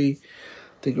chemistry.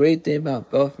 The great thing about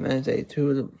both men is they two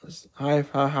of the high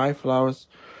flyers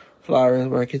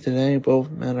working today. Both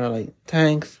men are like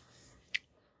tanks.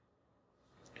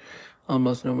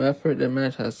 Almost no effort. The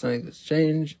match has some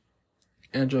exchange.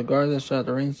 Angela Garza shot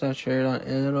the ringside, cheered on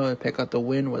Illinois, and picked up the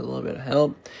win with a little bit of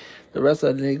help. The rest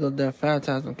of the Eagle did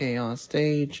Phantasm came on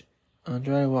stage.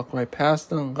 Andrade walked right past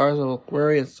them. Garza looked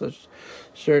worried and switched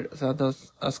shirt.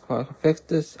 Santos Escobar fixed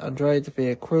this. Andrade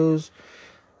defeated Crews.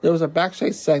 There was a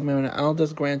backstage segment when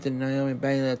Aldis granted Naomi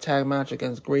Bayley a tag match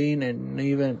against Green, and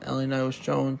even Illinois was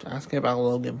shown asking about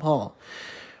Logan Paul.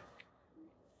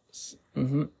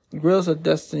 Grills of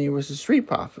Destiny versus Street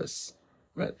Profits.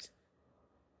 Right.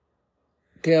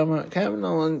 Kevin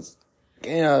Owens,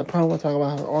 probably will talk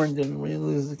about how Orton didn't really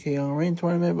lose the KO Reign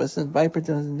tournament, but since Viper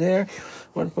wasn't there,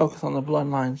 we're going to focus on the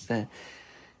bloodline instead.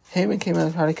 Heyman came out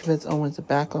and tried to convince Owens to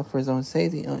back up for his own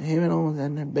safety. Heyman Owens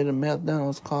ended a bit of meltdown,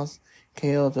 was caused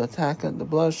KO to attack it. The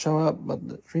Blood show up, but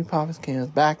the Street Profits came as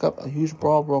backup. A huge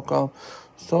brawl broke out.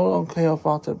 Solo and KO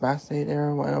fought to the backstage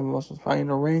area where everyone else was fighting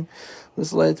the ring.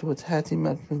 This led to a tag team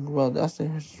match between Gorilla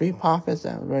Dustin and Street Profits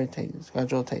that was ready to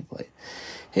scheduled to take place.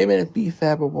 Heyman and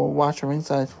B-Fab were watching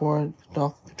ringside forward,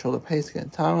 control the pace, getting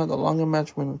time. The longer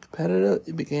match went competitive.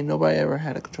 It became nobody ever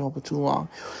had a control for too long.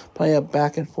 Play a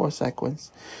back and forth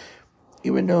sequence.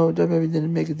 Even though WWE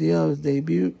didn't make a deal of his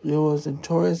debut, Leo was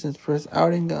notorious in his first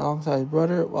outing alongside his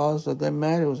brother. While it was a good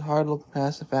match, it was hard to look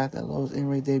past the fact that Leo's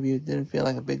in-ring debut didn't feel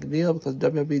like a big deal because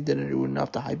WWE didn't do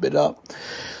enough to hype it up.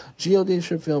 GOD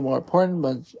should feel more important,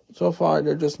 but so far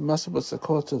they're just messing with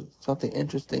Sikoa till something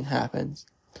interesting happens.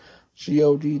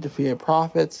 GOD defeated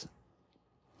Profits.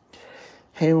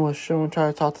 Heyman was shown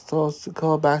trying to talk to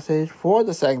Sikoa backstage for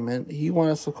the segment. He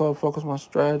wanted Sikoa to focus more on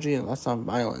strategy and less on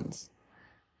violence.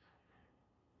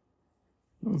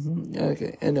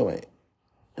 Okay, anyway.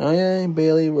 Allin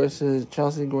Bailey versus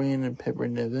Chelsea Green and Pippa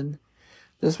Niven.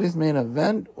 This week's main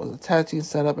event was a tag team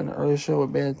setup in the early show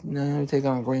with Bailey and Naomi taking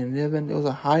on Green and Niven. It was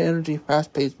a high-energy,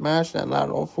 fast-paced match that allowed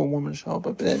all four women to show up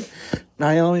a bit.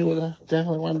 Naomi was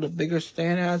definitely one of the bigger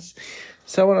standouts.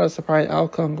 Somewhat of a surprise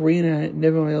outcome. Green and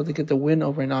Niven were able to get the win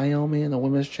over Naomi and the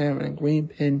women's champion, and Green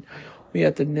pinned me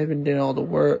after Niven did all the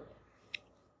work.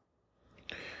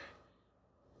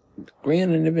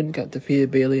 Green and Niven got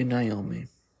defeated Bailey and Naomi.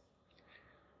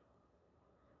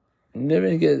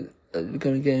 Niven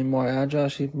gonna get more agile.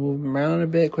 She's moving around a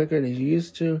bit quicker than she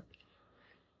used to.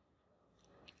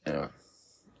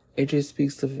 AJ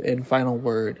speaks in final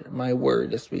word. My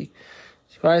word this week.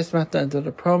 She probably smacked that into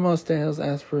the promo. Styles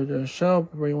asked for the show.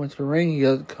 Before he went to the ring, he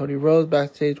yelled at Cody Rhodes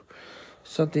backstage.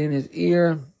 Something in his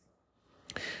ear.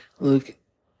 Luke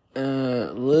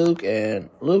Gallows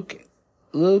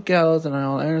and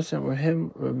Arnold Anderson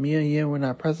were me and Yin were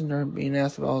not present during being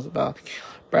asked if I was about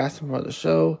Braxton for the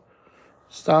show.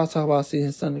 Styles talked about seeing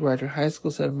his son graduate high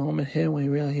school, said a moment hit when he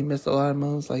realized he missed a lot of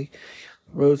moments like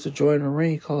Rhodes to join the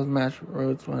ring. He called his match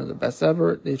Rhodes one of the best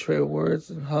ever. They traded words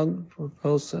and hugged,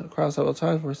 proposed across several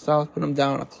times where Styles put him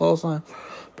down on a clothesline.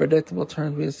 Predictable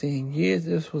turns we had seen in years.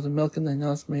 This was a milking the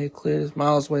announcement made it clear this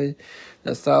miles away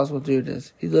that Styles would do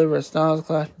this. He delivered a Styles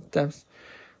clash with steps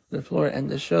to the floor and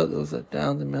the show. It was a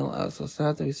down the middle out. So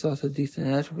sad that we saw such a decent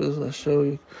match, but it was a show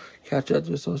you catch up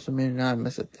to social media and not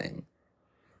miss a thing.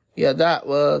 Yeah, that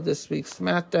was this week's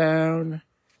SmackDown.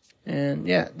 And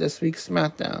yeah, this week's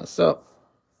SmackDown. So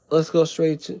let's go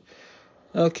straight to.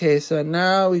 Okay, so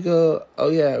now we go. Oh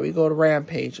yeah, we go to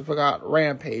Rampage. I forgot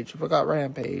Rampage. Forgot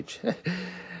Rampage.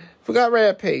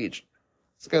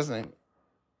 What's his name?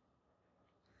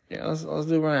 Yeah, let's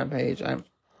do Rampage.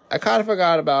 I kind of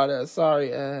forgot about it.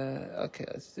 Sorry. Okay,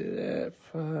 let's do that.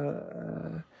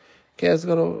 Okay, let's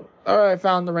go to. All right, I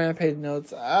found the Rampage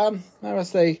notes. I'm gonna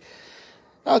say.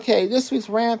 Okay, this week's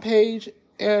Rampage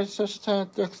airs such a time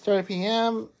at 6:30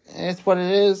 p.m. It's what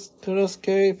it is.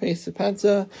 Kudosuke face the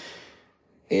Penta.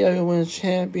 AEW Women's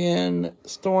Champion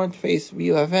Storm face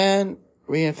UFN.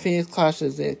 Rhea and Phoenix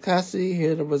clashes at Cassidy.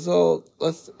 Here are the results.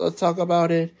 Let's talk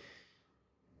about it.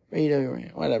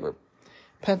 AEW, whatever.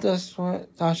 Penta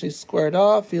Takashi squared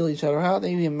off, feel each other out.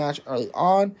 They even match early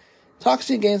on.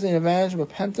 Takashi gains an advantage, but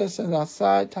Penta sends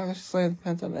outside. Takashi slams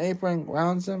Penta on the apron,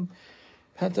 grounds him.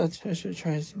 Penta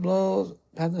trades blows.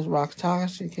 Penta rocks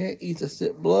Takashi, can't eat a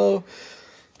sit blow.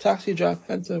 Takashi drops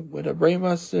Penta with a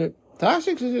brainbuster.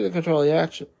 Takashi continues to control the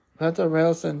action. Penta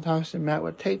rails and Takashi mat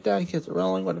with takedown. He gets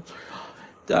rolling with a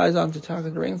dives onto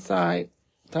Takashi's ringside.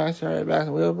 Takashi right back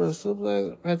to wheelbarrow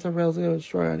suplex. Penta rails to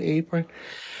destroy on the apron.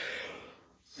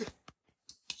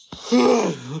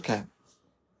 Okay.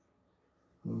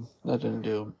 That didn't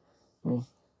do.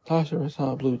 Takashi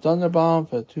responds Blue Thunder Bomb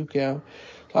for a 2 count.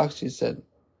 Takashi said,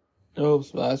 nope,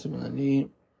 splash him in the knee.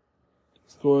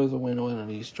 Scores a win with a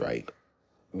knee strike.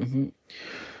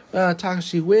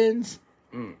 Takashi wins.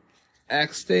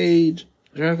 Backstage,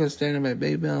 Jericho standing by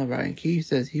Baby Bell and Ryan Keith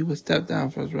says he would step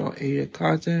down for his role aided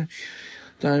content.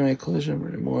 Dynamite Collision for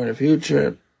more in the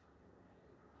future.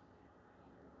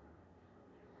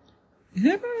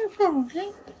 Hit up your phone,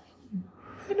 okay?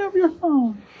 Hit up your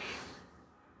phone.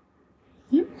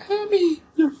 You hand me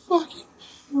your fucking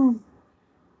phone.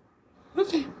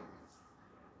 Okay.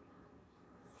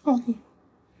 Fucking.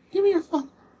 Give me your phone.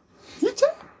 You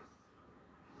tell.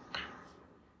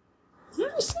 You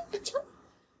just said it.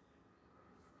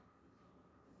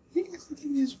 He has to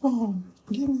give me his phone.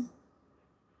 Give me.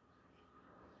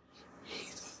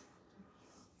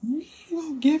 He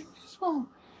gonna give me his phone.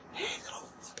 He ain't gonna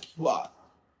fuck you up.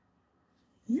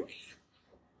 He gonna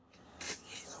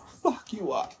fuck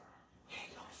you up. He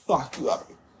gonna fuck you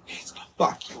up. He's gonna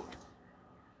fuck you up.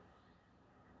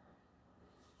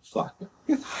 Fuck you.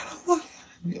 Because I don't want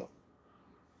you.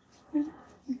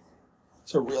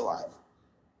 To real life.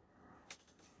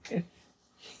 If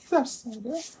he's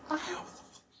upset, I don't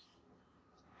fuck.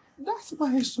 That's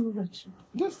my insurrection.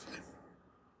 Listen.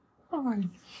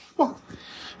 Fine. Fuck.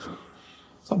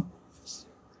 Some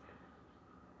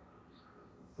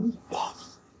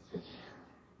boss.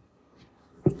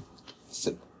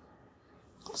 Listen.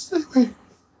 Stay away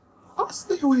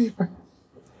wait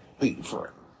for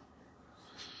it.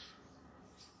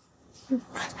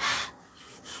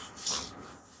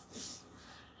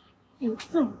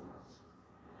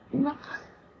 No.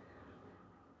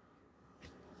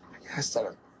 I said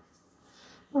it.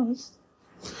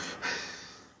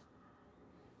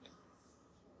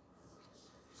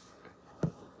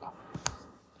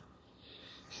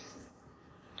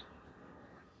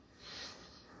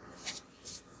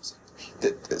 He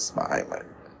did this, my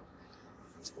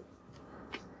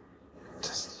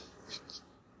just.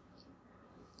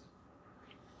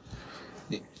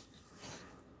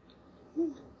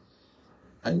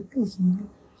 I listen.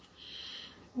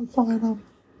 I'm fine.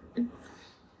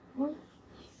 What?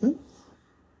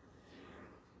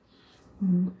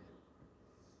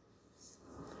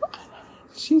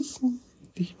 She's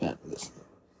defenseless.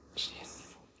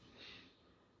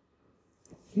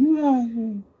 You are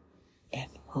in her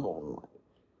own way.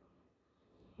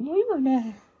 No, you're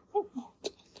not.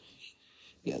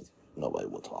 Yes, nobody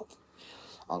will talk to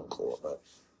Uncle, but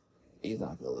he's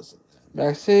not gonna listen.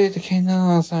 Backstage, the Kingston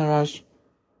alongside Rush.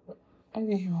 I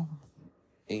gave him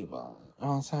Ava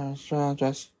alongside Strong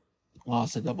just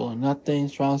lost a double or nothing.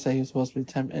 Strong said he was supposed to be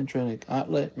 10th entrant in the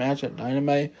gauntlet match at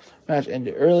Dynamite. Match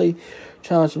ended early.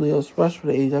 Challenged Leo's Rush for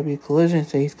the AEW Collision.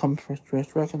 Said he's coming for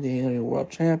stretch record, the AEW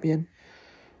World Champion.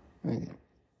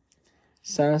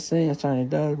 Saturday and Johnny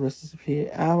Dudley versus Peter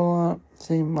Avalon.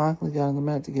 Team Moxley got on the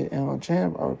mat to get Avalon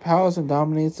champ. Overpowers and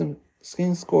dominates him.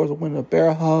 Skin scores a win, a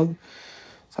bear hug.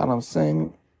 That's what I'm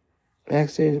saying.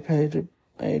 Backstage,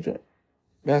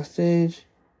 Backstage,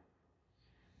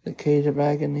 the Cage of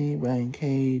Agony, Brian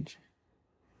Cage,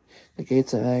 the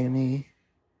Gates of Agony.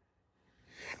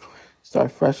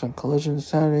 Start fresh on Collision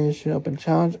Saturday. Shoot up and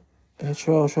challenge.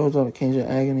 Control shows up. The Cage of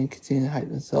Agony continue to hype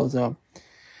themselves up.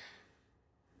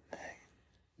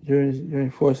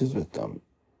 During forces with them.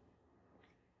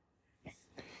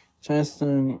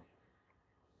 Kingston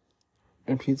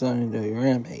repeats on the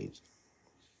Rampage.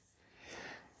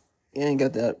 You ain't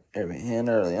got that every hand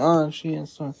early on. She and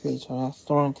Storm feel each other.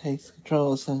 Storm takes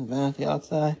control, sends Vanity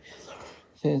outside.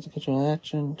 Takes control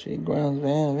action. She grounds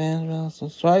Van some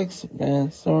strikes.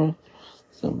 Van Storm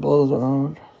some blows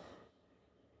around.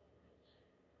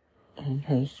 And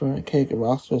her Storm kick and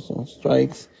rocks with some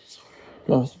strikes.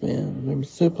 Drops Van. Remember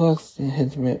suplex and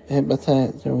hit by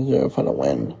tag 0-0 for the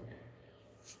win.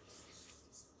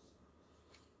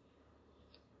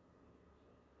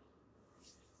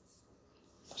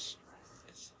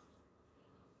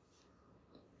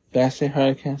 Backstage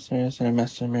Hurricane Series and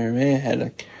Master Mary May had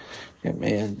a get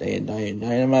man day and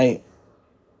Dynamite.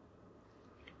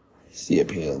 See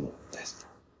appeal.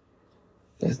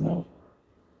 There's no.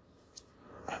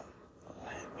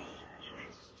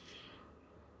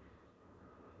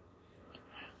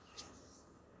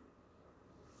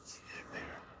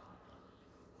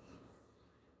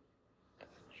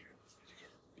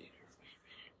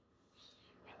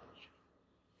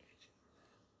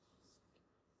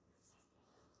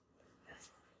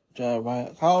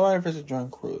 Kyle O'Reilly versus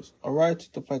John Cruz. O'Reilly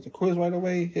took the fight to Cruz right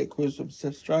away, hit Cruz with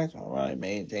 6 strikes. O'Reilly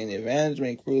maintained the advantage,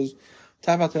 made Cruz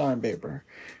tap out the iron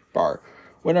bar.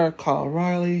 Winner, Kyle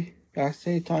O'Reilly.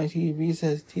 Backstage, Tony TV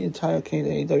says the title came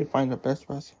to AEW find the best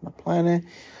wrestler on the planet.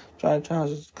 Trying to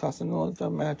challenge Casanova to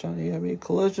a match on AEW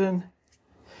Collision.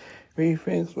 Reed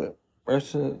Phoenix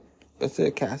versus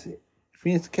Cassie.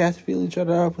 Phoenix and Cassie feel each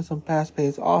other up with some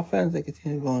fast-paced offense. They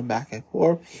continue going back and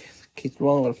forth. Keeps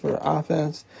rolling with further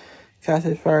offense.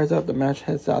 Cassie fires up. The match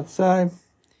heads outside.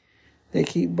 They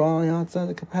keep balling outside.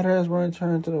 The competitors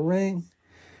return to the ring.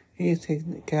 He's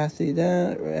taking Cassie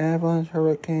down. Avalanche,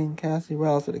 Hurricane. Cassie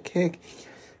rails with a kick.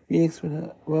 Phoenix with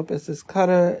a rope assist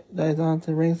cutter. Dives onto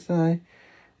the ringside.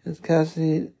 As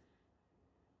Cassie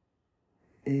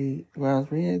grounds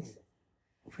Phoenix.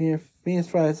 Phoenix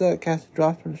fires up. Cassie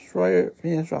drops from Destroyer.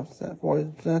 Phoenix drops that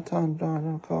 40% on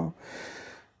Don call.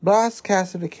 Blast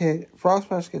Cassie the kick. Frog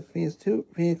Splash gets Phoenix 2.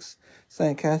 Phoenix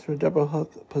signed Cassie for a double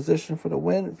hook position for the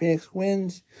win. Phoenix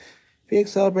wins.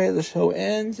 Phoenix celebrated. The show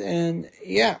ends. And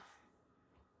yeah.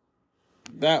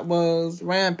 That was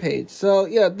Rampage. So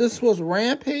yeah, this was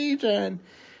Rampage. And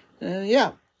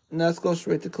yeah. Let's go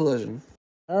straight to Collision.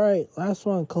 Alright, last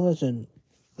one, Collision.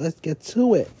 Let's get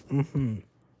to it.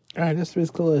 Alright, this week's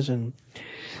Collision.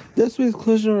 This week's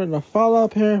Collision in the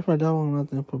follow-up here for Double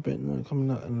Nothing Forbidden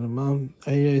coming up in the month.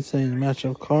 AJ saying the match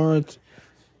of cards.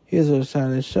 Here's a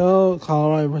Saturday show.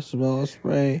 Colorado versus Will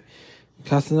Ospreay.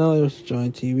 Casanelli versus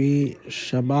Johnny TV.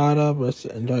 Shibata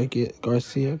versus Andrade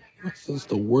Garcia versus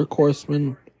the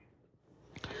Workhorsemen.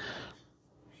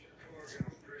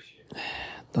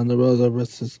 Thunder Rosa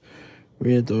versus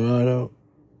Rhea Dorado.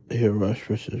 Here Rush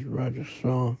versus Roger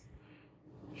Strong.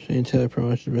 Shane Taylor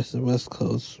promotion versus West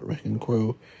Coast Wrecking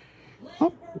Crew.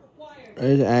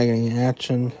 Ready to agony in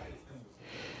action.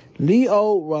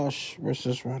 Leo Rush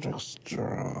versus Roderick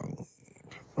Strong.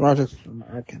 Roderick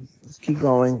American. Let's keep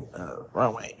going.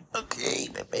 Wrong way. Okay,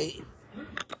 baby.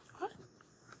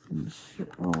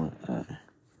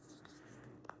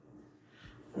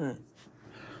 Alright.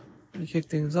 We kick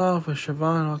things off with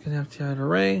Siobhan walking FTI out of the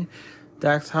ring.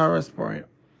 Dax Harris pouring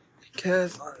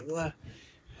kiss on the left.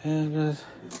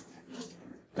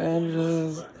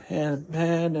 Bandages, hand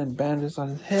and bandages on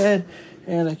his head.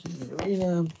 And I can read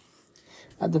him.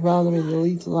 At the bottom of the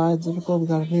Elite Alliance difficult, we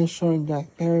got a video showing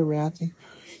Jack Perry reacting.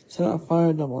 Set on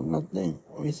fire, double nothing.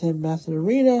 We send back to the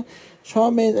arena.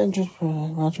 Shawn made entrance for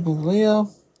Roger against Leo.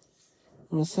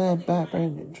 On the set,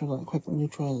 backband, quickly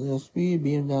neutral Leo's speed,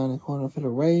 beat him down in the corner for the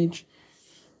rage.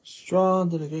 Strong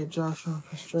did a great job showing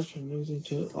construction losing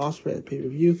to Osprey at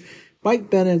pay-per-view. Mike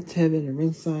Bennett, Ted in the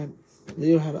ringside.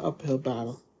 Leo had an uphill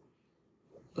battle.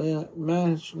 Leo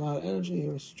managed a lot of energy. He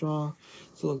was strong.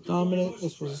 So looked dominant.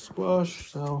 This was a squash.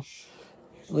 So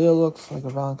Leo looks like a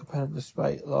violent competitor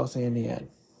despite losing in the end.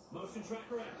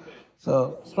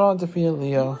 So Strong defeated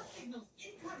Leo.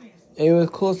 It was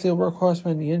cool to see a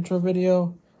workhorseman in the intro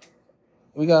video.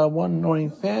 We got one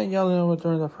annoying fan yelling over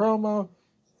during the promo.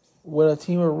 Would a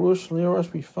team of Rush and Leo Rush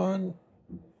be fun?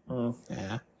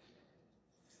 Yeah.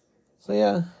 So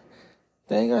yeah.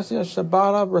 Then Garcia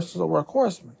Shibata versus the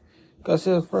Workhorseman.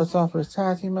 Garcia first off for his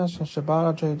tag team match and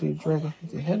Shibata, J.D. Drake,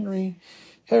 and Henry.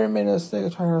 Henry made a mistake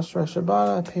of trying to strike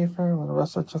Shibata at payphone when the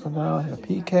wrestler took him down and hit a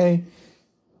PK.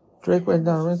 Drake went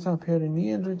down ringside, appeared in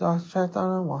knee injury. Doctor checked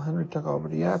on him while Henry took over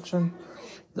the action.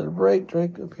 After the break,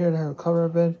 Drake appeared to have recovered a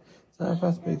bit. Not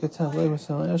fast, but he could tell Blade was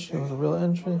selling issue. It was a real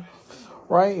injury.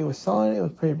 Right, he was selling it. It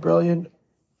was pretty brilliant.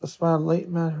 Despite a late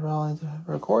match rallying to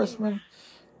Workhorseman,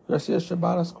 Garcia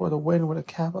Shibata scored the win with a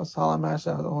cap of a solid match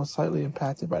that was only slightly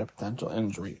impacted by the potential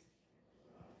injury.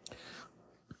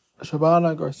 Shibata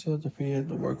and Garcia defeated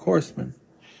the Workhorseman.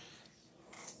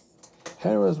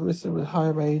 Henry was recently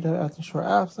hired by AEW after a short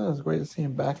absence. It was great to see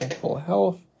him back in full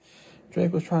health.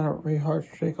 Drake was trying to re-hard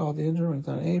Drake all the injury rings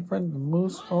on the apron. The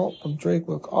moose fault from Drake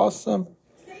looked awesome.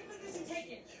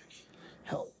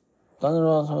 Hell, Thunder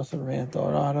Rosa hosted Rand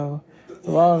Dorado.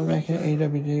 Dorado making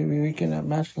AEW weekend that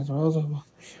match against Rosa.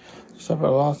 Suffered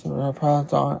a loss of their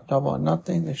product, double or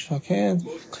nothing. They shook hands.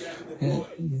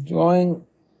 Enjoying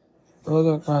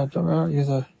Rosa trying to jump out, use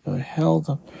a held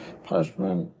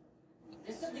punishment.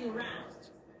 There's something around.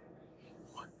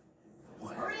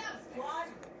 Hurry up, squad.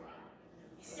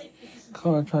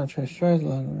 Connor trying to chase straight,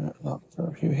 knocked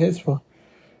a few hits for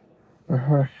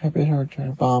her, helping her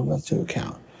to bomb that 2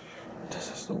 count.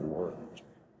 This is the word.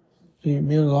 She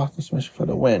immediately locked the submission for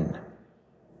the win.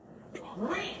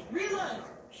 Reload.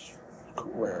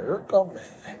 Career coming.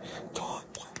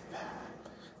 Taunt.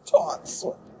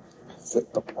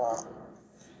 Sick the ball.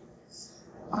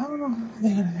 I don't know how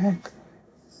they're gonna heck.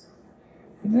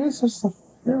 There's just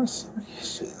there were so many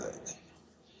issues.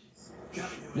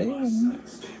 They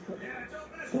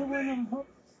were not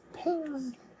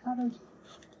parent.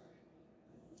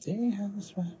 They have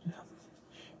this match.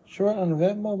 Short and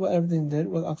uneventful, but everything did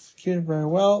was executed very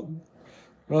well.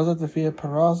 Rosa defeated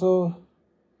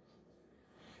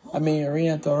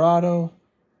Arena Dorado.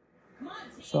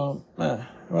 So,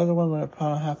 Rosa won with a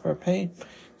pound and a half for a pain.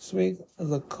 Sweet, it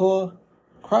looked cool.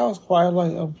 Crowd was quiet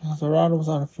like Dorado was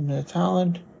on a familiar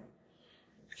talent.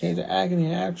 Cage of Agony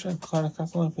in action. Clark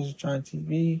Castellano versus Giant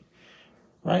TV.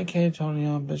 Ryan Cage, Tony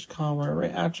Young, Bitch Conway, Ray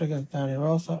Atcher against Danny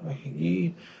Rosa, Mickey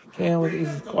Yee. Cam with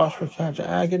easy squash for Cage of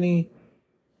Agony.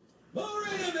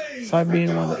 Side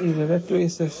being one of the easy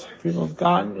victories this people have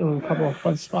gotten. It was a couple of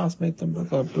fun spots, make them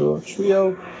look like a duo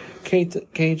trio.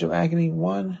 Cage of Agony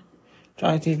won.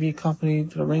 Giant TV company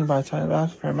to the ring by China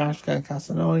Bash for a match against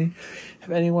Casanoni. If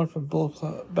anyone from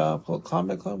Battle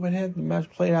Combat Club would hit, the match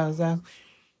played out as ass.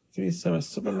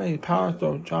 Superman power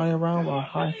throw Johnny around while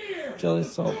high jelly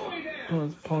so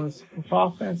his opponent's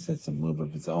offense hit some move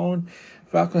of its own.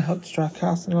 Falcon helped distract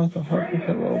Casanoni from hurt with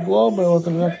a low blow, but it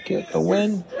wasn't enough to get the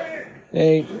win.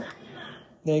 They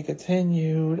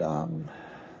continued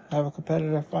have a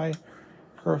competitive fight,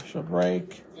 commercial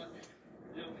break.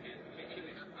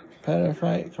 Competitive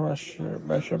fight,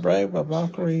 commercial break, but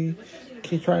Valkyrie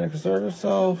keep trying to exert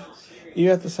herself. You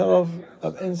have to settle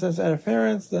of instance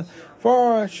interference. The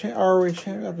 4-hour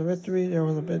champion got the victory. There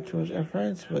was a bit too much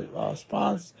interference with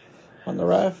response on the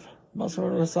ref. Most of the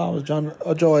result was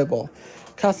enjoyable.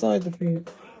 Castellano defeated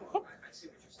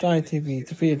Giant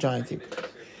TV.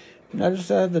 And I just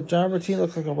said the Giant routine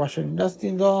looks like a Russian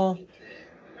nesting doll.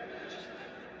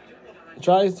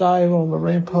 Johnny's dive on the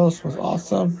ring post was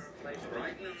awesome.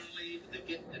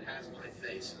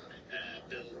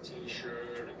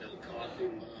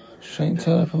 Shane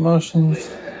Taylor Promotions.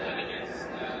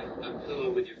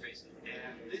 With your face.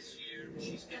 And this year,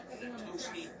 she's getting the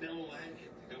toasty Bill Wagon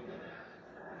to go with her.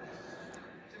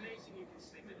 It's amazing you can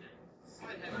sleep at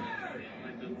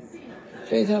night.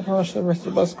 Shane Taylor Promotions versus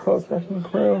the Bus Close Wrecking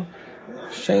Crew.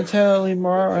 Shane Taylor, Lee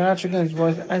Morrow, and Archer against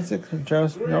Royce Isaac and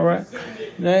Joseph Norah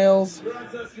Nails.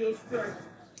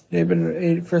 They've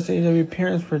been first AEW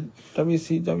appearance for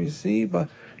WCWC, but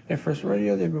their first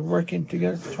rodeo. They've been working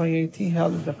together since 2018,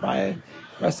 held in Defiant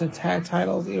wrestling tag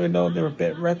titles, even though they were a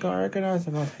bit recognized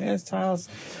in both hands titles.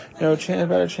 They were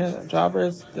better chance at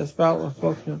jobbers. This bout was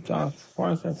both of John's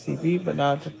performance on TV, but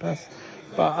not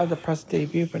at the press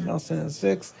debut for Nelson and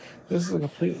Six. This is a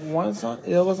complete one-sided.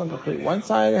 It wasn't a complete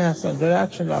one-sided. It has some good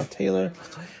action about Taylor.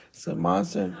 Some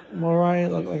monster. Moriah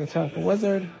looked like a typical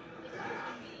wizard.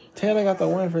 Taylor got the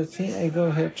win for his team. A go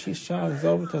hit cheat shot is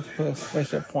over to put a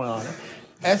special point on it.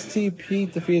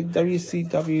 STP defeated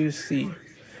WCWC.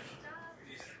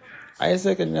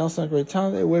 Isaac and Nelson are great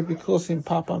talent. It would be cool seeing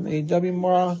pop on AEW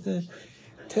more often.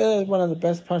 Taylor is one of the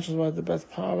best punchers, one of the best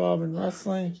powerbomb in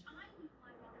wrestling.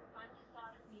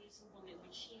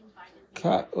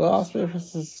 Ospreay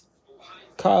versus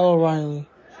Kyle O'Reilly.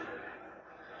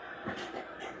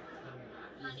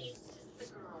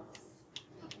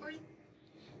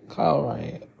 Kyle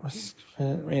O'Reilly was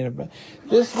main event.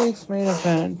 This week's main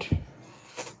event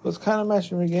was kind of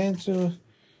match we began to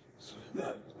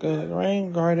the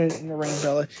rain guarded in the rain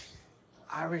belly.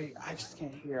 I just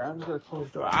can't hear. I'm just gonna close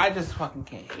the door. I just fucking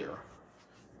can't hear.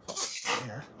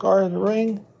 Guarded the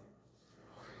ring.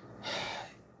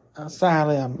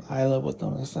 Sadly, I live with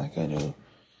them. It's not gonna do.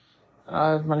 I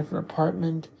have money for an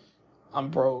apartment. I'm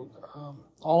broke.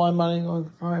 All my money going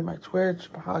to probably my Twitch,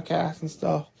 podcast, and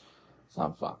stuff. So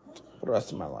I'm fucked for the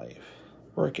rest of my life.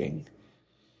 Working.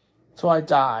 So I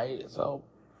die. So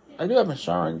I do have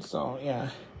insurance. So yeah.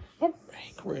 I'm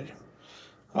angry.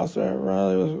 Also,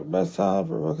 Riley was best out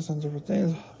for focus on different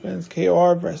things. Fans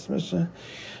KR, breast mission.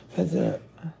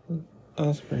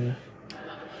 Ospreay.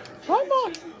 Why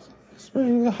not?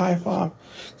 Spraying the high five.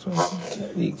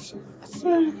 Techniques.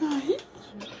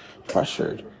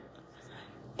 Pressured.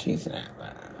 Teasing at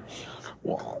that.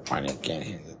 Wall. I didn't get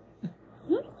him.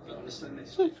 None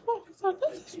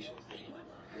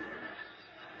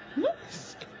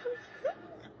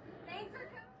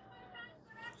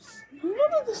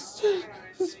of this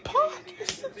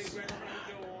podcast.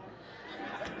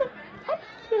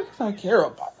 Because I care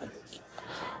about it.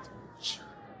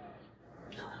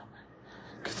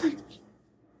 Because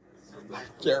I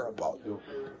care about you.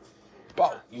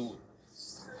 About you.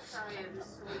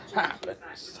 Happen.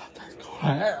 Something's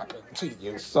gonna happen to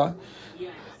you, son.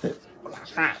 It's gonna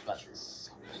happen.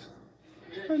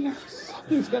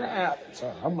 Something's gonna happen,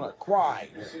 son. I'm gonna cry.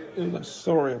 It's a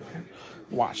story of him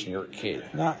watching your kid,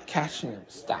 not catching him,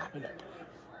 stopping him.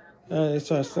 They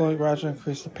started slowly, gradually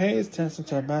increase the pace, tense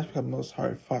until the match became the most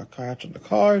hard-fought match on the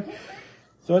card.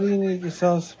 So what do you need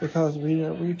yourselves? Because reading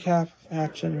a recap of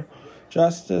action,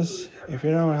 justice. If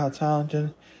you don't know how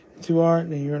talented you are,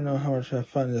 then you don't know how much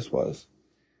fun this was.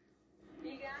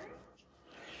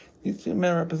 These two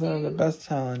men represented the best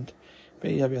talent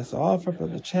AEW has to offer,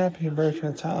 but the champion version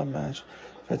of the talent match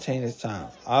to attain his time.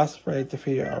 Ospreay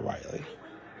defeated O'Reilly.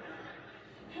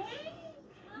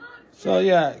 So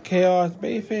yeah, Chaos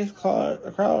Bayface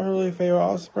the crowd really favored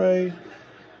Ospreay.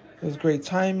 It was great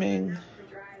timing.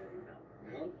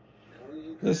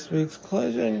 This week's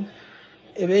collision.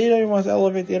 If AEW wants to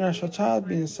elevate the international title,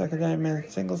 being the second man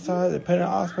singles title, depending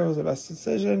on Ospreay was the best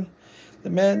decision.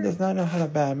 The man does not know how to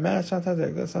bad match. Sometimes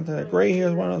they're good, sometimes they're great.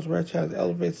 Here's one of those rare chats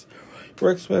elevates,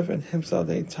 works with, and himself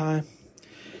any time.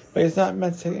 But he's not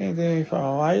meant to take anything away from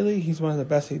O'Reilly. He's one of the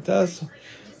best he does.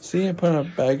 See him put on a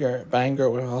banger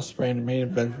with Ospreay in the main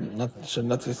event should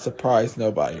nothing surprise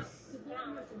nobody.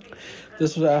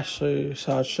 This was actually a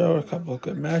shot show, a couple of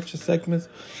good matches segments.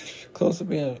 Close to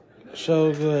being a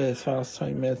show good as far as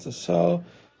 20 minutes or so.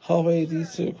 Hopefully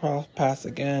these two cross paths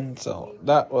again. So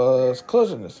that was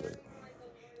Collision this week.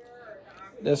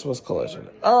 This was Collision.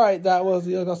 Alright, that was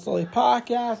the AgostoAllElite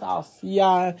Podcast. I'll see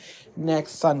y'all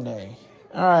next Sunday.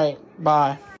 Alright,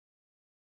 bye.